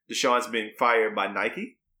is Deshaun's been fired by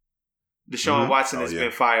Nike. Deshaun Watson has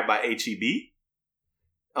been fired by H-E-B.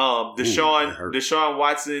 Deshaun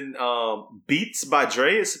Watson Beats by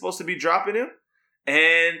Dre is supposed to be dropping him.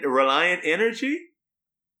 And Reliant Energy.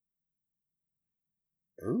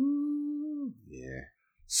 Ooh, yeah.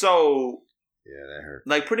 So, that hurt.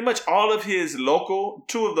 Pretty much all of his local,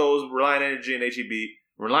 two of those, Reliant Energy and H-E-B.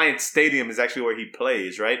 Reliant Stadium is actually where he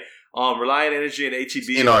plays, right? Reliant Energy and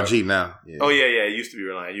H-E-B. NRG now. Yeah. Oh, yeah. It used to be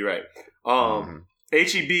Reliant. You're right.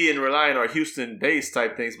 HEB and Reliant are Houston-based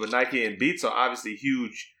type things, but Nike and Beats are obviously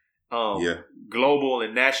huge global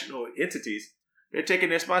and national entities. They're taking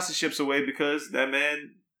their sponsorships away because that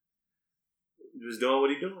man was doing what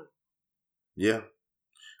he's doing. Yeah.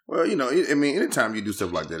 Well, you know, I mean, anytime you do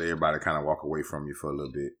stuff like that, everybody kind of walk away from you for a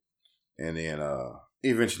little bit. And then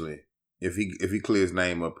eventually, if he clears his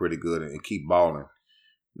name up pretty good and keep balling,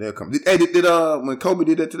 they'll come. Did when Kobe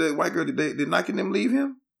did that to that white girl, did Nike and them leave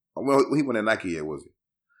him? Well, he went at Nike yet, was he?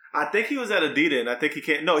 I think he was at Adidas, and I think he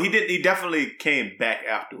came. No, he didn't. He definitely came back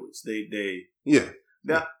afterwards.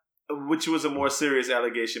 Which was a more serious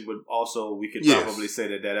allegation, but also we could probably say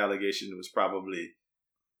that allegation was probably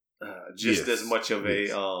just as much of a.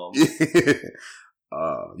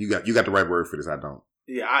 You got the right word for this. I don't.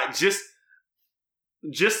 Yeah,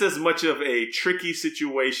 just as much of a tricky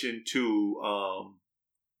situation to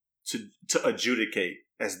adjudicate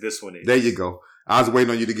as this one is. There you go. I was waiting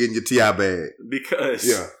on you to get in your TI bag because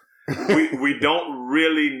we don't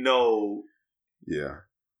really know. Yeah,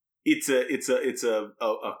 it's a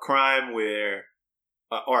crime where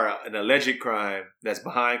or an alleged crime that's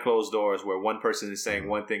behind closed doors where one person is saying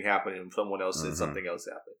one thing happened and someone else said something else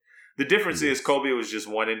happened. The difference is Kobe was just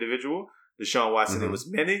one individual. Deshaun Watson, it was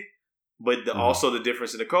many. But also the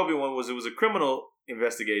difference in the Kobe one was it was a criminal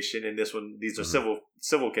investigation, and this one, these are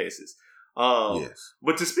civil cases.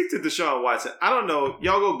 But to speak to Deshaun Watson, I don't know.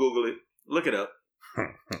 Y'all go Google it, look it up.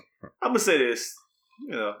 I'm gonna say this.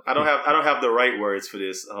 You know, I don't have the right words for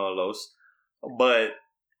this, Los. But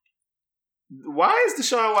why is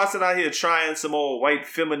Deshaun Watson out here trying some old white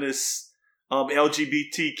feminist,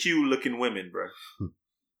 LGBTQ looking women, bro?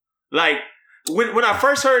 Like. When I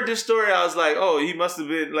first heard this story, I was like, oh, he must have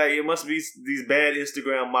been like, it must be these bad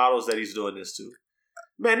Instagram models that he's doing this to.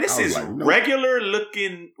 Man, this is like, regular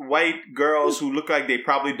looking white girls who look like they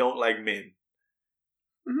probably don't like men.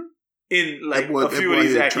 Mm-hmm. In like a few of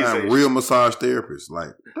these accusations. Real massage therapists.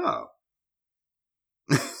 Like, dog.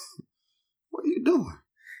 What are you doing?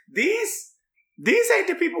 These ain't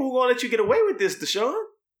the people who gonna let you get away with this, Deshaun.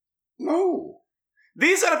 No.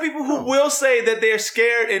 These are the people who will say that they're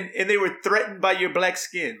scared and they were threatened by your black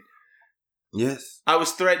skin. Yes. I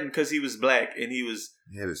was threatened because he was black and he was...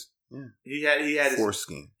 He had his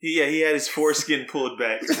foreskin. He had his foreskin pulled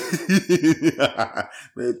back.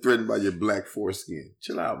 Man, threatened by your black foreskin.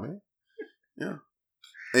 Chill out, man. Yeah.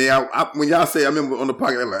 And when y'all say, I remember on the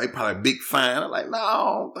podcast, like, probably a big fine. I'm like, no,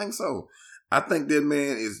 I don't think so. I think that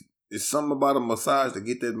man is something about a massage to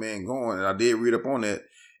get that man going. And I did read up on that.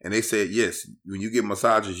 And they said, yes, when you get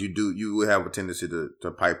massages, you will have a tendency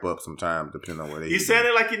to pipe up sometimes, depending on what they do. You said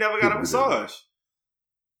it like you never got a massage.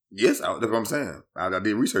 Yes, that's what I'm saying. I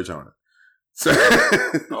did research on it. So,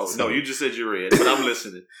 no, you just said you read, but I'm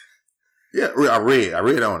listening. Yeah, I read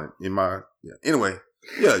on it in my. Yeah. Anyway,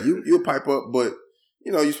 you'll pipe up, but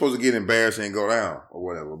you know you're supposed to get embarrassed and go down or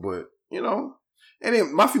whatever. But you know, and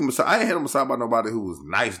then my few massage, I ain't had a massage by nobody who was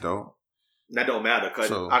nice though. That don't matter,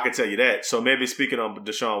 cause I can tell you that. So maybe speaking on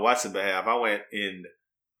Deshaun Watson's behalf, I went in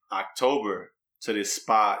October to this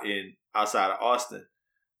spa outside of Austin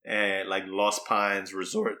and like Lost Pines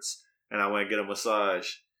Resorts, and I went to get a massage,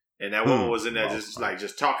 and that woman was in there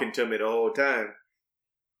just talking to me the whole time.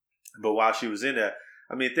 But while she was in there,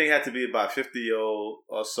 I mean, the thing had to be about 50-year-old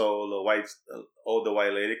or so, older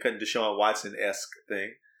white lady, kind of Deshaun Watson-esque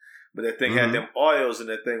thing. But that thing had them oils, and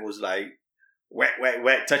that thing was like.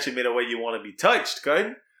 Wet, touching me the way you want to be touched,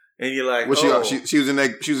 cuz. And you're like, she was in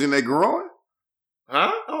that groin?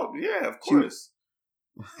 Huh? Oh, yeah, of course.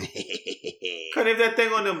 Cuz if that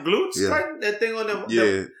thing on them glutes, that thing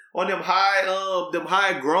on them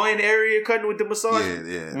high groin area, cutting with the massage.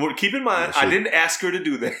 Yeah. Well, keep in mind, I didn't ask her to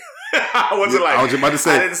do that. I wasn't I was about to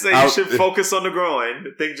say. I didn't say you should focus on the groin.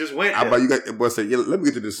 The thing just went. How about you got? Say, let me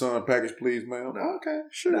get to the sun package, please, man. Nah. Okay,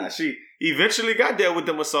 sure. Nah, she eventually got there with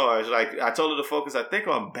the massage. Like I told her to focus. I think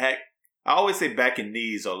on back. I always say back and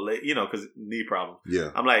knees or because knee problem.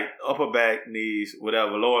 Yeah. I'm like upper back, knees,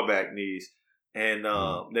 whatever, lower back, knees, and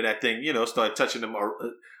then that thing started touching them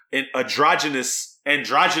in androgynous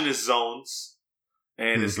zones.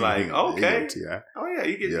 And it's like, okay,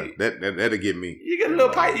 you get that'll get me. You get a little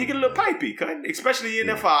pipe, you get a little pipey, especially in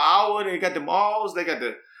there for an hour. They got the malls, they got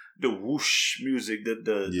the whoosh music, you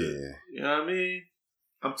know what I mean?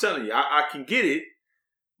 I'm telling you, I can get it,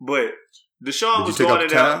 but Deshaun was going in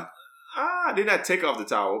there. I did not take off the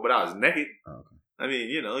towel, but I was naked. Okay. I mean,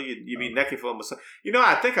 you be naked for a massage.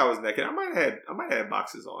 I think I was naked. I might have had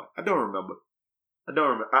boxers on. I don't remember.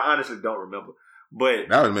 I honestly don't remember. But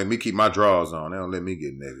that would make me keep my drawers on. They don't let me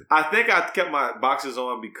get naked. I think I kept my boxers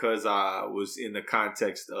on because I was in the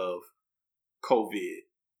context of COVID.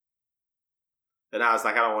 And I was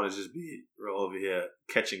like, I don't want to just be over here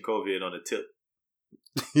catching COVID on the tip.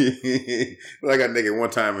 Well, I got naked one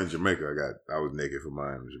time in Jamaica. I was naked for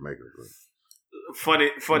mine in Jamaica. But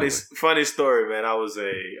Funny story, man. I was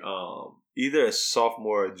either a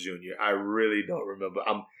sophomore or junior. I really don't remember.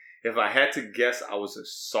 If I had to guess, I was a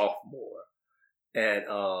sophomore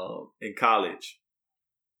in college,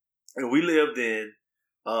 and we lived in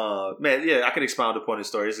I can expound upon this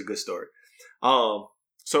story. It's a good story.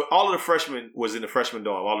 So all of the freshmen was in the freshman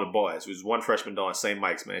dorm. All of the boys. It was one freshman dorm, St.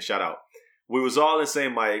 Mike's, man. Shout out. We was all in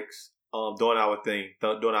St. Mike's, doing our thing,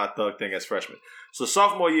 doing our thug thing as freshmen. So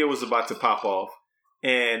sophomore year was about to pop off,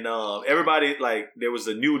 and everybody, like, there was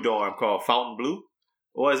a new dorm called Fountain Blue.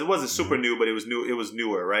 Well, it wasn't super new, but it was new. It was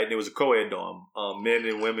newer, right? And it was a co-ed dorm. Men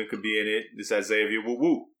and women could be in it. This at Xavier. Woo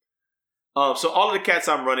woo. So all of the cats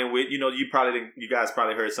I'm running with, you guys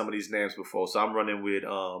probably heard some of these names before. So I'm running with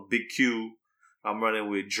Big Q. I'm running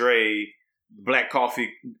with Dre, Black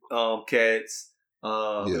Coffee cats.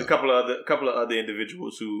 And a couple of other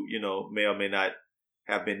individuals who may or may not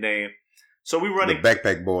have been named. So we running the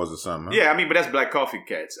Backpack Boys or something. Huh? Yeah, I mean, but that's Black Coffee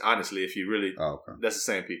Cats. Honestly, if you really, that's the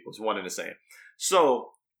same people. It's one and the same. So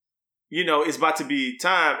it's about to be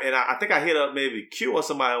time, and I think I hit up maybe Q or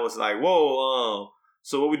somebody was like, "Whoa,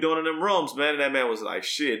 so what we doing in them rooms, man?" And that man was like,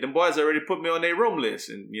 "Shit, them boys already put me on their room list,"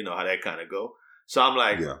 and you know how that kind of go. So I'm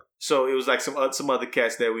like, So it was like some other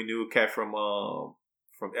cats that we knew, a cat from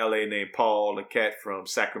LA named Paul, a cat from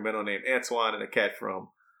Sacramento named Antoine, and a cat from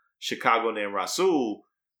Chicago named Rasul.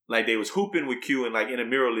 Like they was hooping with Q and like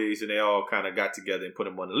intramural leagues, and they all kind of got together and put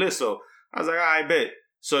him on the list. So I was like, all right, bet.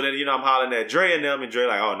 So then I'm hollering at Dre and them, and Dre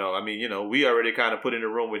like, oh no, I mean we already kind of put in a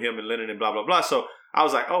room with him and Lennon and blah blah blah. So I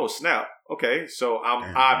was like, oh snap, okay, so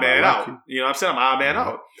I'm odd man out. You know what I'm saying? I'm odd man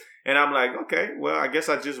out. And I'm like, okay, well, I guess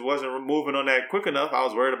I just wasn't moving on that quick enough. I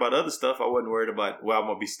was worried about other stuff. I wasn't worried about where I'm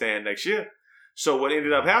going to be staying next year. So what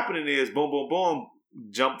ended up happening is boom, boom, boom,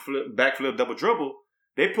 jump, flip, backflip, double dribble.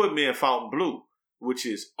 They put me in Fountain Blue, which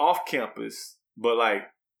is off campus, but like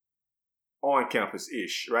on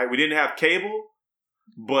campus-ish, right? We didn't have cable,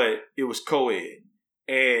 but it was co-ed.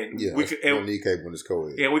 And we could, don't need cable when it's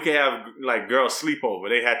co-ed. And we could have like girls sleepover.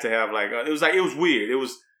 They had to have like, it was weird. It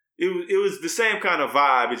was the same kind of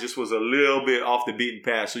vibe. It just was a little bit off the beaten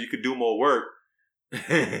path, so you could do more work,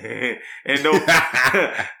 and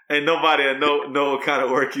nobody know what kind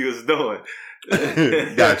of work you was doing.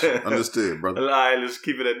 Gotcha, understood, brother. All right, let's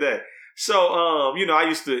keep it at that. So, I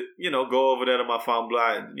used to, go over there to my Fountain Blue.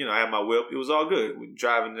 I had my whip. It was all good. We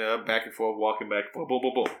driving there, back and forth, walking back and forth, boom,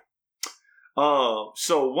 boom, boom.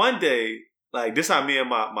 So one day, like this, how me and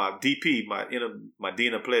my DP, my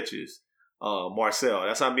Dean of Pledges. Marcel.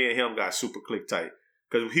 That's how me and him got super click tight.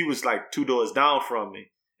 Because he was like 2 doors down from me.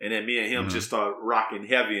 And then me and him just started rocking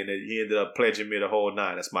heavy. And then he ended up pledging me the whole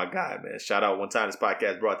 9. That's my guy, man. Shout out one time. This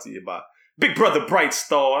podcast brought to you by Big Brother Bright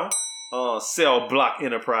Star, Cell Block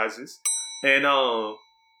Enterprises. And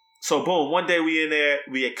so boom, one day we in there.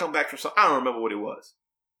 We had come back from I don't remember what it was.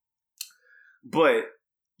 But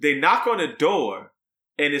they knock on the door.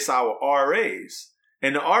 And it's our RAs.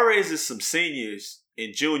 And the RAs is some seniors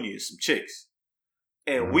and juniors, some chicks,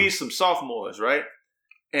 and we some sophomores, right?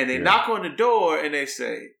 And they knock on the door and they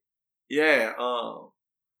say,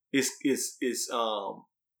 it's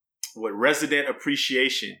Resident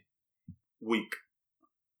Appreciation Week.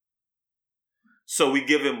 So we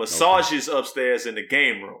give him massages upstairs in the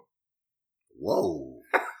game room. Whoa.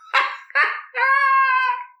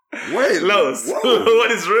 Wait, Los, what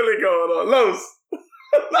is really going on? Los.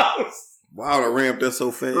 Wow, the ramp that's so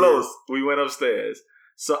fast. Los, we went upstairs.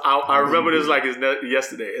 So I remember this like it's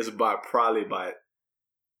yesterday. It's probably about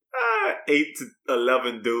 8 to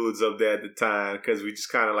 11 dudes up there at the time because we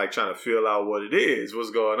just kind of like trying to feel out what it is,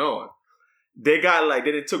 what's going on. They got like,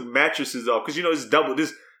 they took mattresses off because it's double.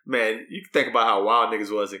 This man, you can think about how wild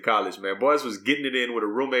niggas was in college, man. Boys was getting it in with a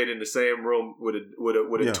roommate in the same room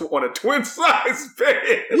on a twin size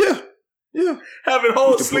bed. Yeah. Having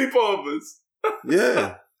whole sleepovers.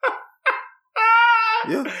 Yeah.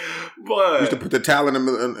 Yeah, but you used to put the towel in the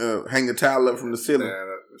middle, hang the towel up from the ceiling.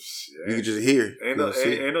 You can just hear. Ain't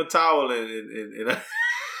no towel in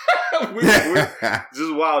we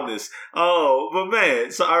just wildness. Oh, but man,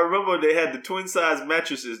 so I remember they had the twin size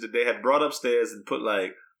mattresses that they had brought upstairs and put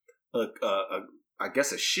like I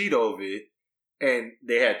guess a sheet over it, and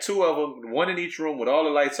they had 2 of them, one in each room with all the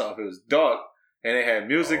lights off. It was dark. And they had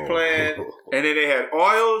music playing, and then they had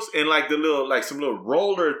oils and like some little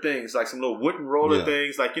roller things, like some little wooden roller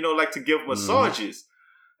things, like like to give massages.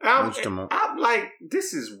 I'm like,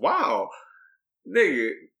 this is wild, nigga.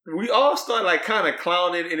 We all started like kind of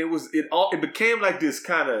clowning, and it became like this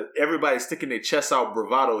kind of everybody sticking their chest out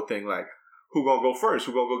bravado thing, like, who gonna go first?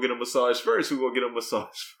 Who gonna go get a massage first? Who gonna get a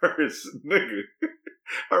massage first? Nigga.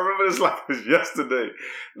 I remember this like it was yesterday.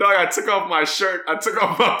 Dog, I took off my shirt. I took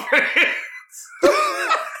off my pants.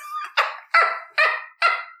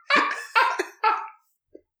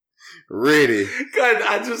 Ready.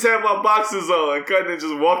 I just had my boxers on. Cutting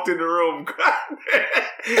just walked in the room.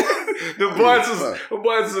 The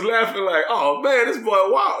boys was laughing like, oh man, this boy,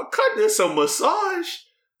 wow, Cutting is some massage.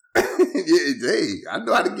 Yeah, hey, I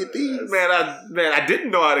know how to get these. Man, I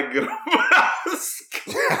didn't know how to get them.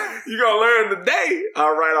 You gonna learn today.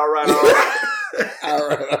 All right. All right.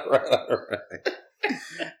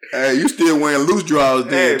 Hey, you still wearing loose drawers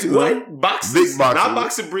there too? What? Huh? Boxers, big boxers, not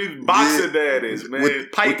boxer briefs, boxer daddies, man.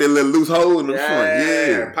 With that little loose hole in the front,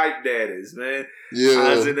 yeah. Pipe daddies, man. Yeah,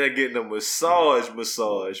 I was in there getting a massage,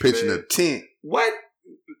 pitching man. a tent. What?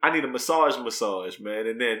 I need a massage, man.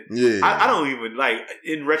 And then I don't even like.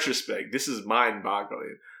 In retrospect, this is mind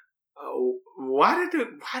boggling. Why did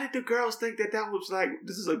the girls think that was like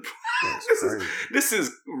this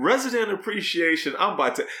is resident appreciation? I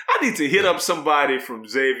need to hit up somebody from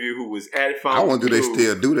Xavier who was at Fountain. I wonder do they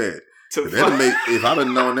still do that. If I'd have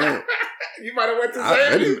known that, you might have went to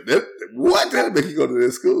Xavier. What? That'd make you go to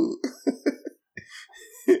that school.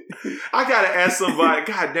 I gotta ask somebody.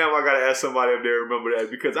 God damn, I gotta ask somebody if they remember that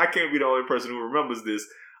because I can't be the only person who remembers this.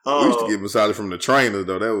 We used to get massages from the trainers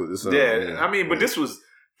though. That was I mean, but this was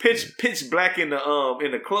pitch black in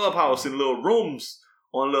the clubhouse in little rooms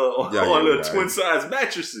on little twin size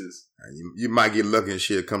mattresses. You might get lucky and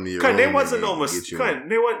shit come to your room. There wasn't no mosquitoes.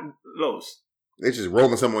 They wasn't Los. They just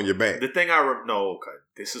rolling something on your back. The thing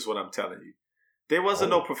this is what I'm telling you. There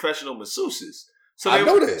wasn't no professional masseuses. So I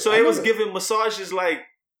know that. So they was giving massages like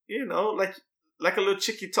like a little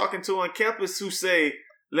chick you talking to on campus who say,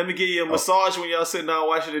 "Let me give you a massage when y'all sitting down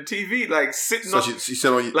watching the TV," like sitting. So she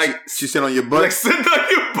sit on you, like she sit on your butt, like sitting on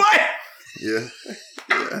your butt. Yeah.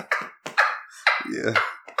 Yeah.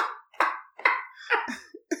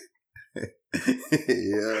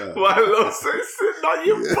 Why Lo say sitting on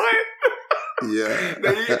your butt? Yeah.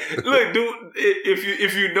 Look, dude.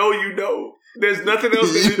 If you know, you know. There's nothing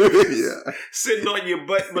else that you do. Yeah. Sitting on your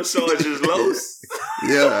butt massages, Los.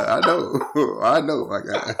 Yeah, I know, my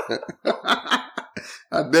guy.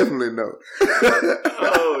 I definitely know.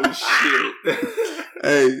 Oh shit!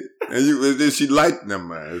 Hey, and she liked them,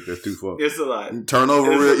 man. That's too far. It's a lot. Turn over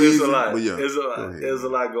real easy. It's a lot. Yeah. It's a lot. There's a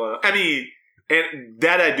lot going on. I mean, and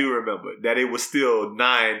that I do remember that it was still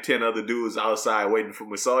 9-10 other dudes outside waiting for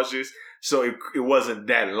massages. So it wasn't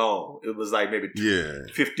that long. It was like maybe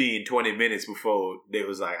 15-20 minutes before they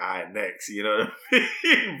was like, all right, next. You know what I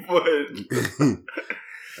mean?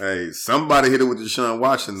 But hey, somebody hit it with Deshaun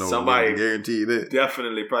Watson though. Somebody, I guarantee you that.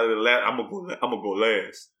 Definitely, probably the last. I'm gonna go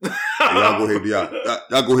last. Y'all go ahead, y'all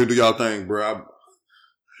go ahead and do y'all thing, bro.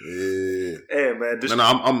 Yeah. Hey man,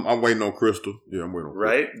 I'm waiting on Crystal. Yeah, I'm waiting on Crystal.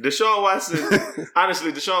 Right? Deshaun Watson,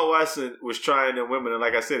 honestly, Deshaun Watson was trying them women, and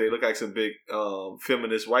like I said, they look like some big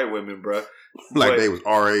feminist white women, bro. Like they was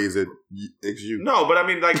RAs at XU. No, but I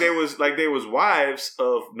mean, like they was wives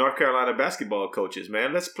of North Carolina basketball coaches.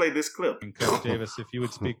 Man, let's play this clip. Coach Davis, if you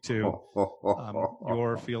would speak to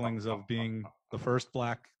your feelings of being the first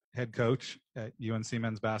black head coach at UNC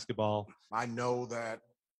men's basketball. I know that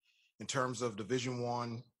in terms of Division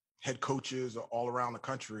I head coaches all around the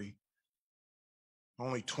country,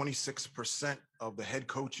 only 26% of the head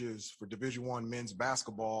coaches for Division I men's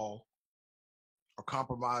basketball are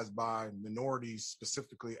compromised by minorities,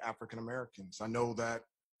 specifically African Americans. I know that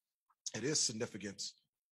it is significant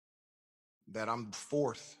that I'm the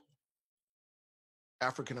fourth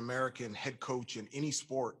African American head coach in any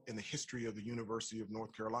sport in the history of the University of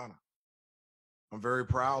North Carolina. I'm very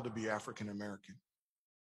proud to be African American,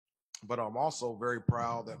 but I'm also very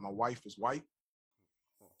proud that my wife is white.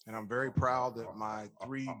 And I'm very proud that my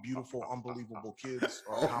 3 beautiful, unbelievable kids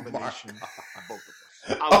are a combination of both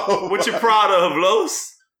of us. What you proud of,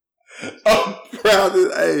 Los? I'm proud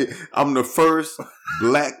of, I'm the first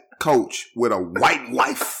black coach with a white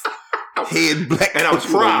wife. Head black and I'm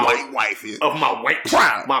proud with a white wife. Of my white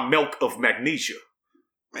proud. My milk of magnesia.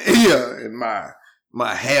 Yeah, and my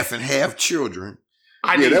half and half children.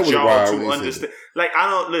 I need y'all to understand. Like, I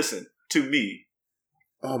don't listen to me.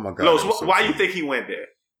 Oh my God. Los, why you think he went there?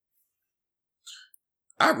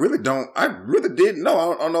 I really didn't know.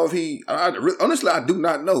 I don't know if honestly, I do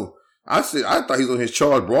not know. I thought he was on his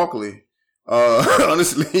Charles Barkley.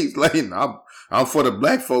 Honestly, he's like, I'm for the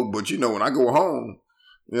black folk, but when I go home,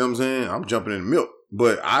 you know what I'm saying? I'm jumping in the milk.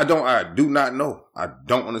 But I do not know. I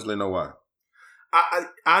don't honestly know why. I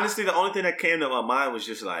honestly, the only thing that came to my mind was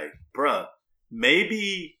just like, bruh,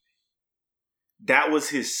 maybe that was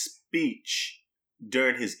his speech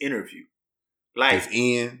during his interview. Like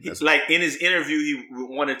in his interview, he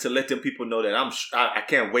wanted to let them people know that I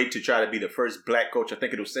can't wait to try to be the first black coach. I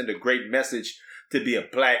think it'll send a great message to be a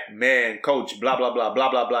black man coach. Blah blah blah blah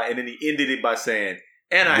blah blah. And then he ended it by saying,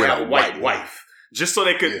 "And I have a white wife." Just so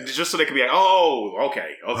they could be like, "Oh,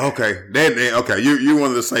 okay." Okay. You're one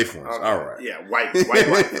of the safe ones. Okay. All right. Yeah, white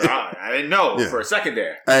wife. I didn't know for a second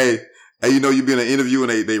there. Hey, you know, you be in an interview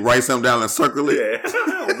and they write something down and circle it.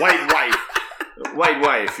 Yeah, white wife. White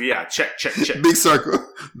wife, yeah, check. Big circle.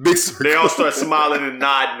 They all start smiling and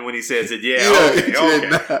nodding when he says it. Yeah, okay.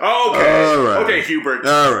 All right. Okay, Hubert.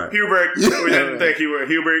 All right. Hubert. We didn't think you were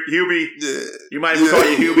Hubert. Hubie. Yeah. You might even call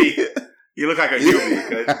you Hubie. You look like a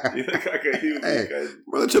Hubie. You look like a Hubie. Hey,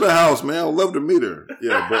 brother to the house, man. I'd love to meet her.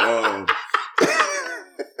 Yeah, but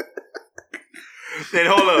and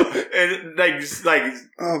hold up, and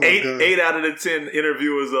eight out of the 10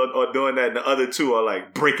 interviewers are doing that, and the other 2 are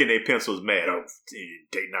like breaking their pencils mad. Oh,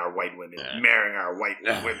 dating our white women, marrying our white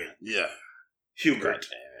women. Yeah, Hubert,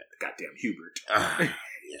 goddamn Hubert. Yeah,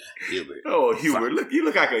 Hubert. Oh, Hubert, look, you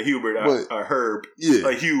look like a Hubert, a Herb, yeah,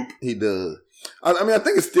 a Hube. He does. I mean, I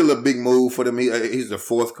think it's still a big move for them. He's the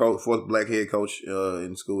fourth black head coach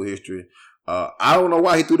in school history. I don't know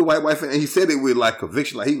why he threw the white wife in. And he said it with like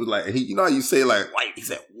conviction. Like he was like, you know how you say like white? He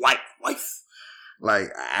said white wife. Like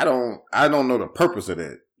I don't know the purpose of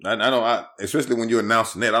that. Especially when you're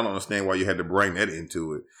announcing that, I don't understand why you had to bring that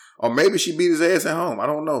into it. Or maybe she beat his ass at home. I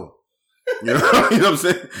don't know. You know what I'm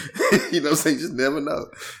saying? You know what I'm saying? You just never know.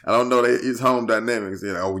 I don't know his home dynamics.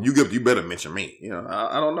 You know, you better mention me. You know,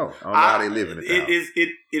 I don't know. I don't know how they live in the town.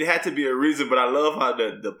 It had to be a reason, but I love how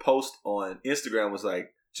the post on Instagram was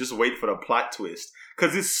like, just wait for the plot twist.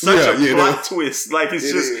 Because it's such a plot twist. Like, it's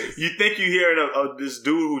just, you think you're hearing this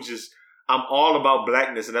dude who just, I'm all about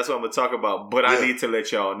blackness, and that's what I'm going to talk about, but I need to let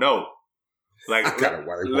y'all know. Like,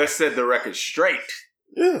 let's set the record straight.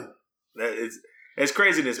 Yeah. It's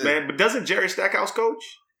craziness, man. But doesn't Jerry Stackhouse coach?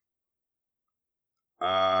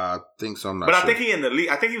 I think so. I'm not sure. I think he in the league.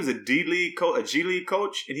 I think he was a D-League coach, a G-League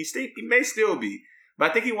coach, and he may still be.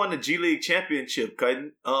 But I think he won the G-League championship,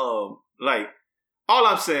 Cutting. Like, all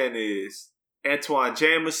I'm saying is Antoine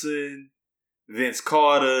Jameson, Vince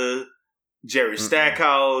Carter, Jerry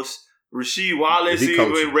Stackhouse, Rasheed Wallace,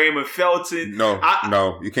 even Raymond Felton.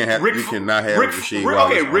 No, you can't have. You cannot have Rasheed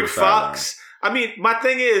Wallace. Okay, Rick Fox. I mean, my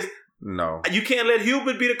thing is, no, you can't let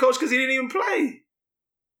Hubert be the coach because he didn't even play.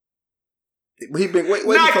 He been wait.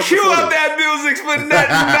 Now cue up that music for nothing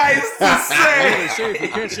nice to say. If you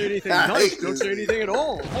can't say anything nice, don't say anything at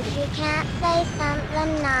all. If you can't say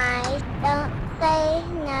something nice, don't say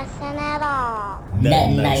nothing at all.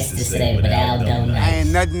 Nothing nice to say, but Aldo nice.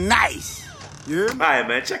 Ain't nothing nice. Yeah. All right,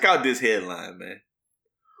 man. Check out this headline, man.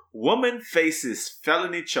 Woman faces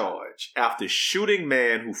felony charge after shooting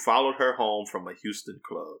man who followed her home from a Houston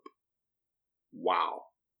club. Wow.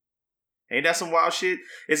 Ain't that some wild shit?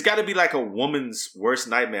 It's got to be like a woman's worst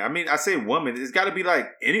nightmare. I mean, I say woman. It's got to be like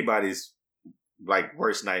anybody's like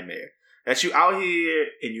worst nightmare. That you out here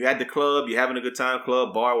and you at the club, you having a good time,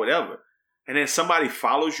 club, bar, whatever. And then somebody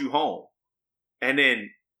follows you home. And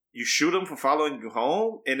then you shoot them for following you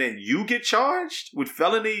home. And then you get charged with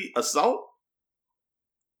felony assault.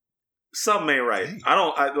 Something ain't right.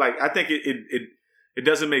 I think it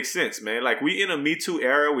doesn't make sense, man. Like, we in a Me Too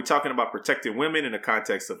era. We're talking about protecting women in the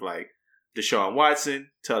context of like Deshaun Watson,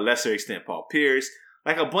 to a lesser extent Paul Pierce,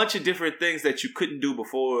 like a bunch of different things that you couldn't do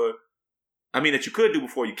before. I mean, that you could do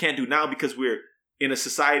before, you can't do now because we're in a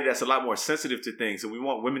society that's a lot more sensitive to things, and we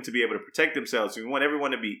want women to be able to protect themselves. We want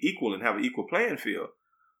everyone to be equal and have an equal playing field.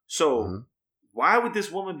 So why would this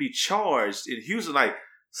woman be charged in Houston? Like,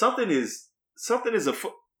 something is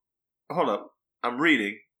hold up. I'm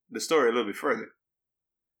reading the story a little bit further. It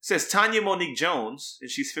says Tanya Monique Jones, and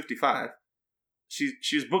she's 55.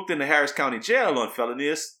 She was booked in the Harris County Jail on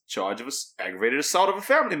felony charge of aggravated assault of a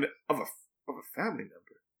family member.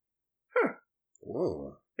 Huh.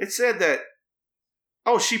 Whoa. It said that,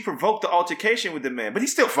 she provoked the altercation with the man, but he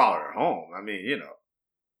still followed her home. I mean, you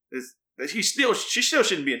know, she still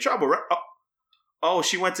shouldn't be in trouble, right?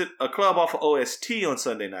 She went to a club off of OST on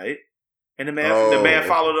Sunday night, and the man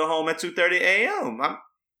followed her home at 2:30 a.m.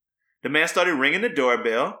 The man started ringing the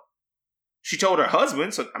doorbell. She told her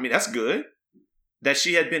husband, so I mean that's good, that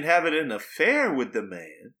she had been having an affair with the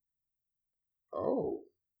man. Oh.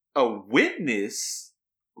 A witness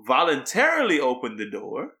voluntarily opened the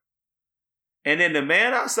door. And then the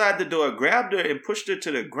man outside the door grabbed her and pushed her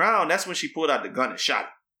to the ground. That's when she pulled out the gun and shot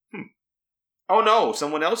him. Oh no,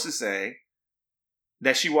 someone else is saying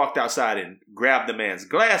that she walked outside and grabbed the man's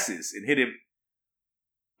glasses and hit him.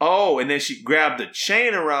 Oh, and then she grabbed the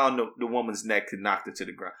chain around the woman's neck and knocked her to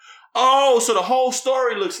the ground. Oh, so the whole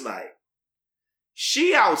story looks like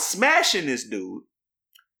She out smashing this dude.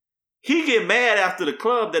 He get mad after the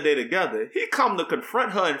club that they together. He come to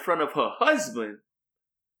confront her in front of her husband.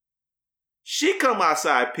 She come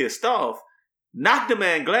outside pissed off, knock the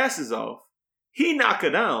man glasses off. He knock her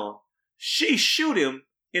down. She shoot him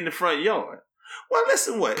in the front yard. Well,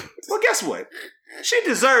 listen what? Well, guess what? She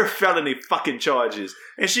deserved felony fucking charges.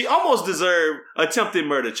 And she almost deserved attempted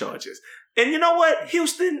murder charges. And you know what?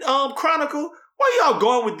 Houston Chronicle, why y'all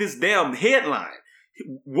going with this damn headline?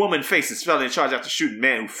 Woman faces felony charge after shooting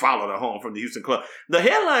man who followed her home from the Houston club. The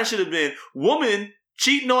headline should have been, woman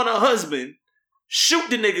cheating on her husband, shoot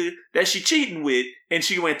the nigga that she cheating with, and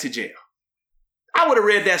she went to jail. I would have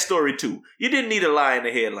read that story too. You didn't need a lie in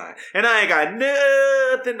the headline. And I ain't got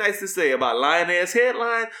nothing nice to say about lying-ass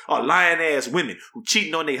headline or lying-ass women who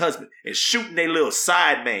cheating on their husband and shooting their little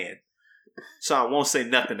side man. So I won't say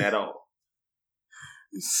nothing at all.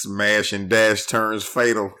 Smash and dash turns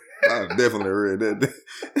fatal. I definitely read that.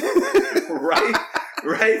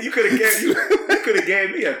 Right? You could have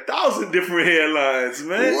gave me 1,000 different headlines,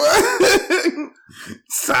 man. What?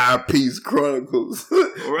 Side Piece Chronicles.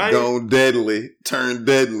 Right. Gone deadly. Turn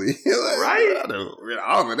deadly. Right. I don't read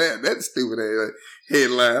all of that stupid ass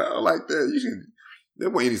headline. I don't like that.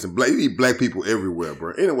 You need some black. You need black people everywhere,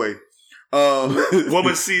 bro. Anyway.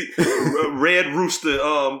 Woman see Red Rooster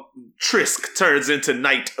Trisk turns into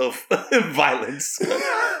night of violence.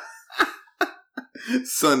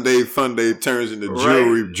 Sunday Funday turns into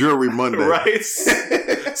jewelry Monday. Right?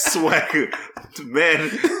 Swagger.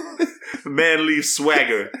 Man leaves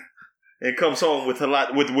swagger and comes home with a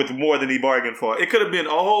lot with more than he bargained for. It could have been a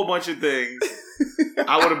whole bunch of things.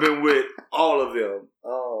 I would have been with all of them.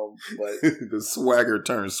 But the swagger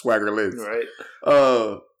turns swaggerless. Right.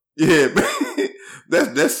 Yeah,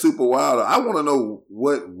 that's super wild. I want to know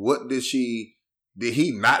what did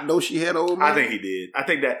he not know she had an old man? I think he did. I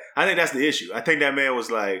think that's the issue. I think that man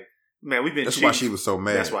was like, man, we've been That's cheating. why she was so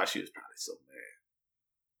mad. That's why she was probably so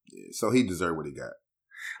mad. Yeah, so he deserved what he got.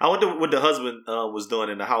 I wonder what the husband was doing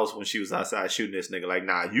in the house when she was outside shooting this nigga. Like,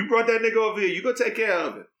 nah, you brought that nigga over here. You go take care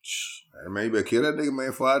of it. Hey, man, you better kill that nigga, man,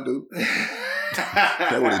 before I do.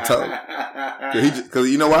 That's what he told. Because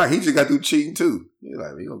you know why? He just got through cheating, too. He's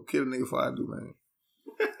like, you gonna kill a nigga before I do, man.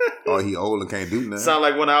 Or he old and can't do nothing. Sound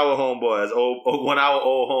like one of our homeboys. 1 hour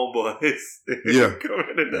old homeboys. Yeah.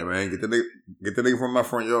 Hey, man, get the nigga from my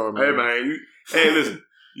front yard, man. Hey, man. Listen.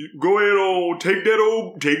 You go ahead on, take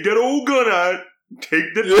that old gun out.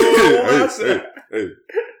 Take the door outside.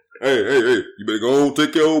 Hey, you better go on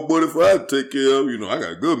take care of old buddy if I take care of, I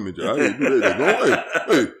got a government job. I can't do that.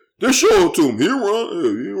 Hey, just show it to him. He'll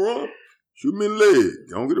run. Shoot me in the leg.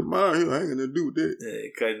 Don't get a mind here. I ain't gonna do that. Yeah,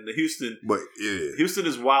 cause the Houston. But yeah. Houston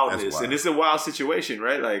is wildness. Wild. And it's a wild situation,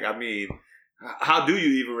 right? Like, I mean, how do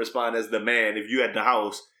you even respond as the man if you at the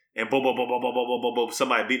house and boom, boom, boom, boom, boom, boom, boom, boom,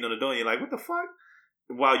 somebody beating on the door and you're like, what the fuck?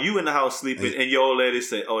 While you in the house sleeping and your old lady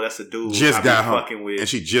say, "Oh, that's a dude just got home, fucking with," and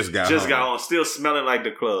she just got home, still smelling like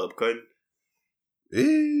the club, couldn't?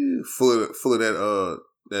 Yeah, full of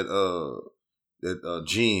that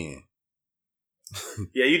gin.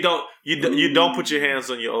 Yeah, you don't put your hands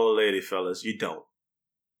on your old lady, fellas. You don't.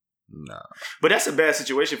 Nah. But that's a bad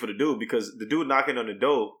situation for the dude because the dude knocking on the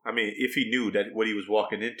door. I mean, if he knew that what he was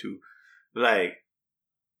walking into, like,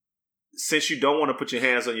 since you don't want to put your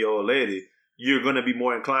hands on your old lady, you're going to be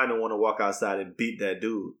more inclined to want to walk outside and beat that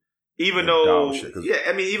dude. Even though, he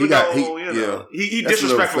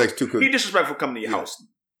disrespectful. He disrespectful coming to your house.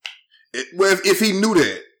 If he knew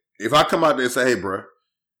that, if I come out there and say, hey, bro,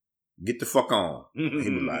 get the fuck on. He'd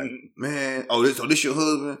be like, man, this your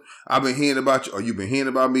husband? I've been hearing about you, or you've been hearing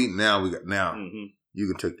about me. Now you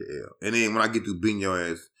can take the L. And then when I get through beating your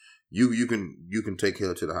ass, you can take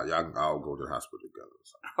her to the hospital. Y'all can all go to the hospital together.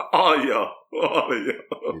 All y'all.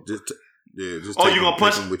 Just you gonna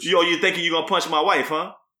punch? You thinking you gonna punch my wife,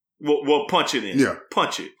 huh? Well, punch it in. Yeah,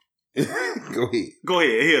 punch it. Go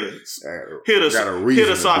ahead. Hit her. Hit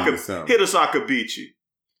her so I could beat you.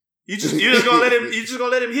 You just gonna let him? You just gonna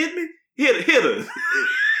let him hit me? Hit her.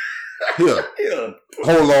 Yeah.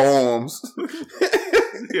 Hold her arms.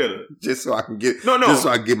 Hit her. Just so I can get. Just so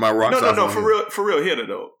I can get my rocks. No. For real. Hit her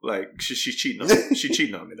though. Like she's cheating on me. She's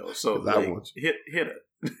cheating on me though. So like, I want you. Hit her.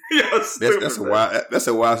 That's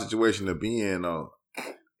a wild situation to be in.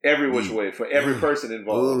 Every which way for every person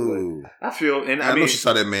involved. I feel, and I mean, know she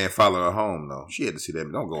saw that man follow her home though. She had to see that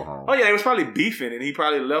man. Don't go home. Oh yeah, he was probably beefing, and he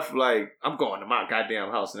probably left like, I'm going to my goddamn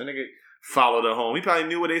house, and then nigga followed her home. He probably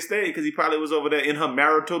knew where they stayed because he probably was over there in her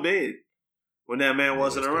marital bed when that man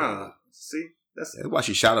wasn't around. See, that's why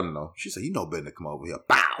she shot him though. She said, "You know better to come over here."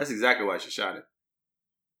 Bow. That's exactly why she shot him.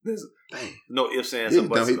 There's no ifs, ands, or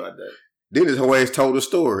buts about that. Then his whole ass told the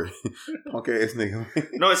story. Punk ass nigga.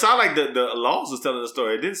 No, it sounded like the Laws was telling the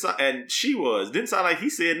story. It didn't sound, and she was. Didn't sound like he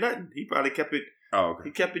said nothing. He probably kept it. Oh, okay.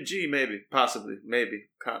 He kept it G, possibly.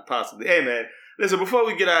 Hey, man, listen. Before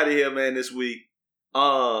we get out of here, man, this week,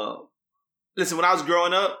 listen. When I was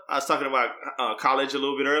growing up, I was talking about college a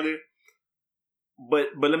little bit earlier, but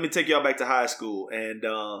let me take y'all back to high school. And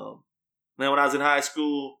man, when I was in high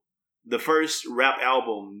school, the first rap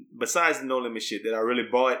album, besides the No Limit shit, that I really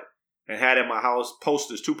bought and had in my house,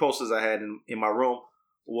 two posters I had in my room,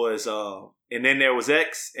 was and then there was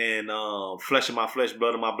X and Flesh of My Flesh,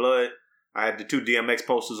 Blood of My Blood. I had the 2 DMX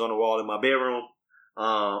posters on the wall in my bedroom.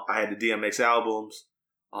 I had the DMX albums.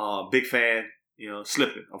 Big fan,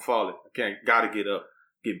 Slipping, I'm Falling. Gotta get up,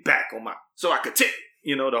 get back on my, so I could tip,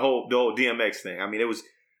 the whole DMX thing. I mean, it was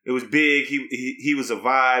big. He was a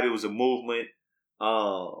vibe. It was a movement.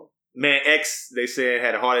 Man, X, they said,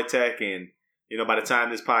 had a heart attack, and by the time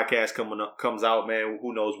this podcast comes out, man,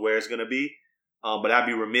 who knows where it's gonna be. But I'd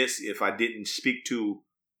be remiss if I didn't speak to,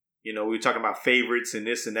 we were talking about favorites and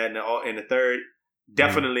this and that and the third.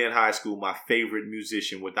 Definitely in high school, my favorite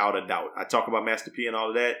musician, without a doubt. I talk about Master P and all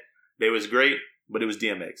of that. They was great, but it was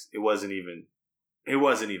DMX. It wasn't even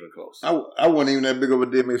close. I wasn't even that big of a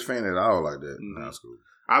DMX fan at all like that in high school.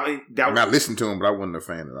 I mean, I listened to him, but I wasn't a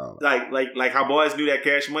fan at all. Like how boys knew that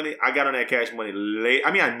Cash Money. I got on that Cash Money late.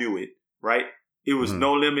 I mean, I knew it, right? It was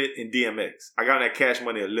No Limit and DMX. I got on that Cash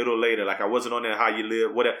Money a little later. Like I wasn't on that How You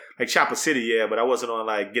Live, whatever. Like Chopper City, yeah, but I wasn't on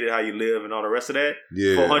like Get It How You Live and all the rest of that.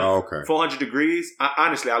 Yeah, 400 Degrees.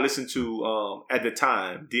 Honestly, I listened to at the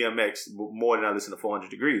time DMX more than I listened to 400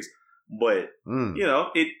 Degrees. But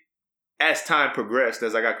it as time progressed,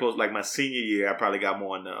 as I got close, like my senior year, I probably got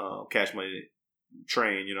more on the Cash Money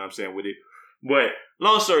train. You know what I'm saying with it. But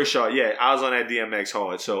long story short, yeah, I was on that DMX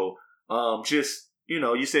hard. So just.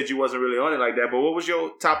 You said you wasn't really on it like that, but what was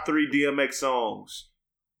your top 3 DMX songs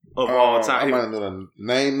of all time? I might know the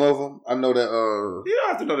name of them. I know that. You don't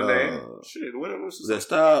have to know the name. Shit, what was that?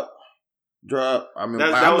 Stop, Drop. I mean,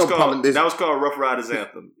 that was called Rough Riders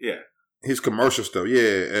Anthem. Yeah, his commercial stuff.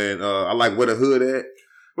 Yeah, and I like Where the Hood At.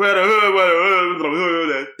 Where the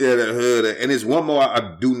hood at? Yeah, that hood at. And there's one more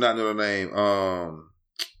I do not know the name.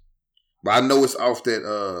 But I know it's off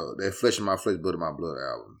that Flesh of My Flesh, Blood of My Blood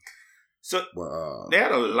album. So they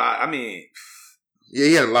had a lot. I mean, yeah,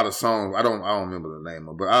 he had a lot of songs. I don't remember the name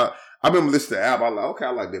of, but I remember listening to the album. I like, okay,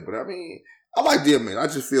 I like that, but I mean, I like DMX. I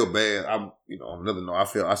just feel bad. On another note, I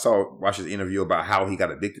watched his interview about how he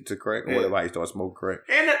got addicted to crack or whatever. He started smoking crack.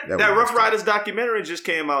 And that Rough Riders documentary just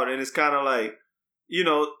came out, and it's kind of like,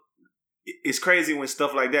 it's crazy when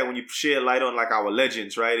stuff like that, when you shed light on like our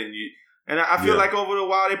legends, right? And I feel like over the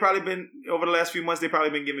last few months, they've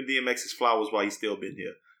probably been giving DMX his flowers while he's still been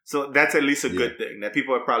here. So that's at least a good thing, that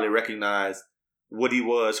people have probably recognized what he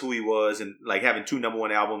was, who he was, and like having 2 number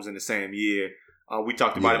 1 albums in the same year. We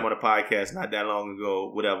talked about him on the podcast not that long ago,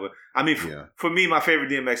 whatever. I mean, for me, my favorite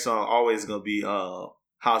DMX song always is going to be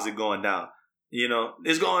How's It Going Down?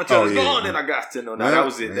 It's going till it's gone, and I got to know. Now, that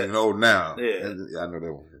was it. Now. Yeah. I know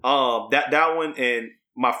that one. That one, and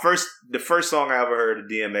the first song I ever heard of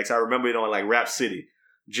DMX, I remember it on like Rap City.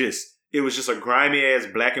 It was just a grimy ass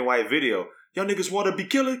black and white video. Y'all niggas want to be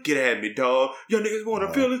killer? Get at me, dog. Y'all niggas want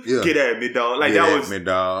to feel it? Yeah. Get at me, dog. Like that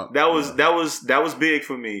was big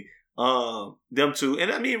for me. Them two,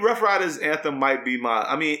 and I mean, Rough Riders Anthem might be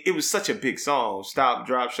it was such a big song. Stop,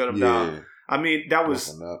 Drop, Shut 'Em Down. I mean, that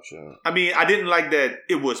was. I mean, I didn't like that.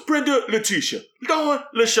 It was Brenda, Letitia, Dawn,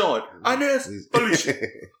 LaShawn, Inez, Alicia.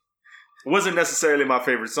 Wasn't necessarily my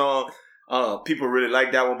favorite song. People really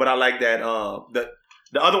like that one, but I like that.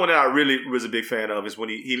 The other one that I really was a big fan of is when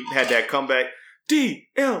he had that comeback.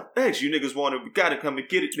 DMX, you niggas gotta come and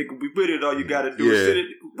get it, nigga. We with it. All you gotta do is sit it,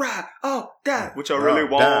 ride, die, which I really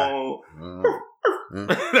want.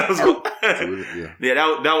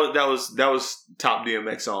 That was top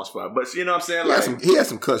DMX song spot. But you know what I'm saying? He had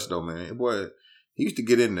some cuts though, man. Boy, he used to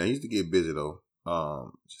get in there. He used to get busy though.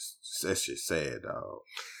 That's just sad, dog.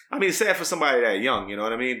 I mean, it's sad for somebody that young. You know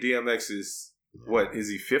what I mean? DMX is what? Is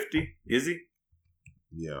he 50? Is he?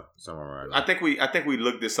 Yeah, somewhere right. I think we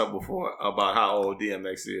looked this up before about how old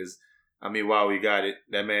DMX is. I mean, while we got it,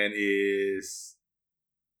 that man is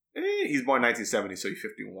he's born 1970, so he's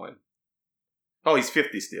 51. Oh, he's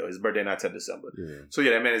 50 still. His birthday not till December. Yeah. So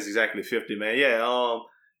yeah, that man is exactly 50, man. Yeah.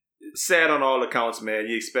 Sad on all accounts, man.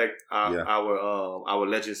 You expect our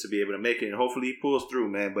legends to be able to make it, and hopefully he pulls through,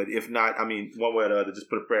 man. But if not, I mean, one way or the other, just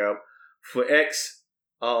put a prayer up for X.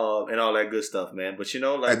 And all that good stuff, man. But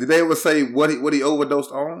did they ever say what he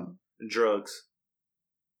overdosed on? Drugs.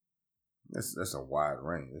 That's a wide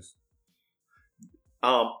range.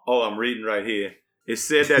 I'm reading right here. It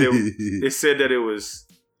said that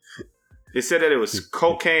it was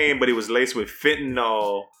cocaine, but it was laced with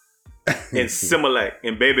fentanyl and Similac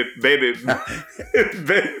and baby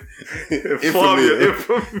formula.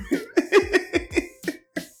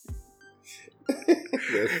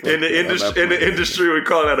 In the industry, we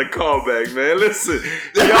call that a callback, man. Listen,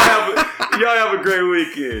 y'all have a great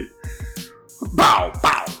weekend. Bow,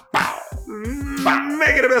 bow, bow.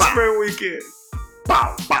 Make it the best friend weekend.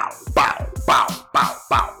 Bow, bow, bow, bow, bow,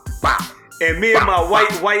 bow, bow. And me and my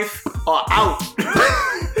white wife are out.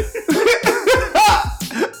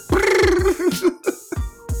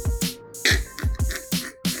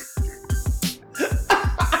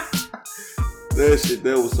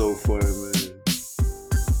 That was so funny, man.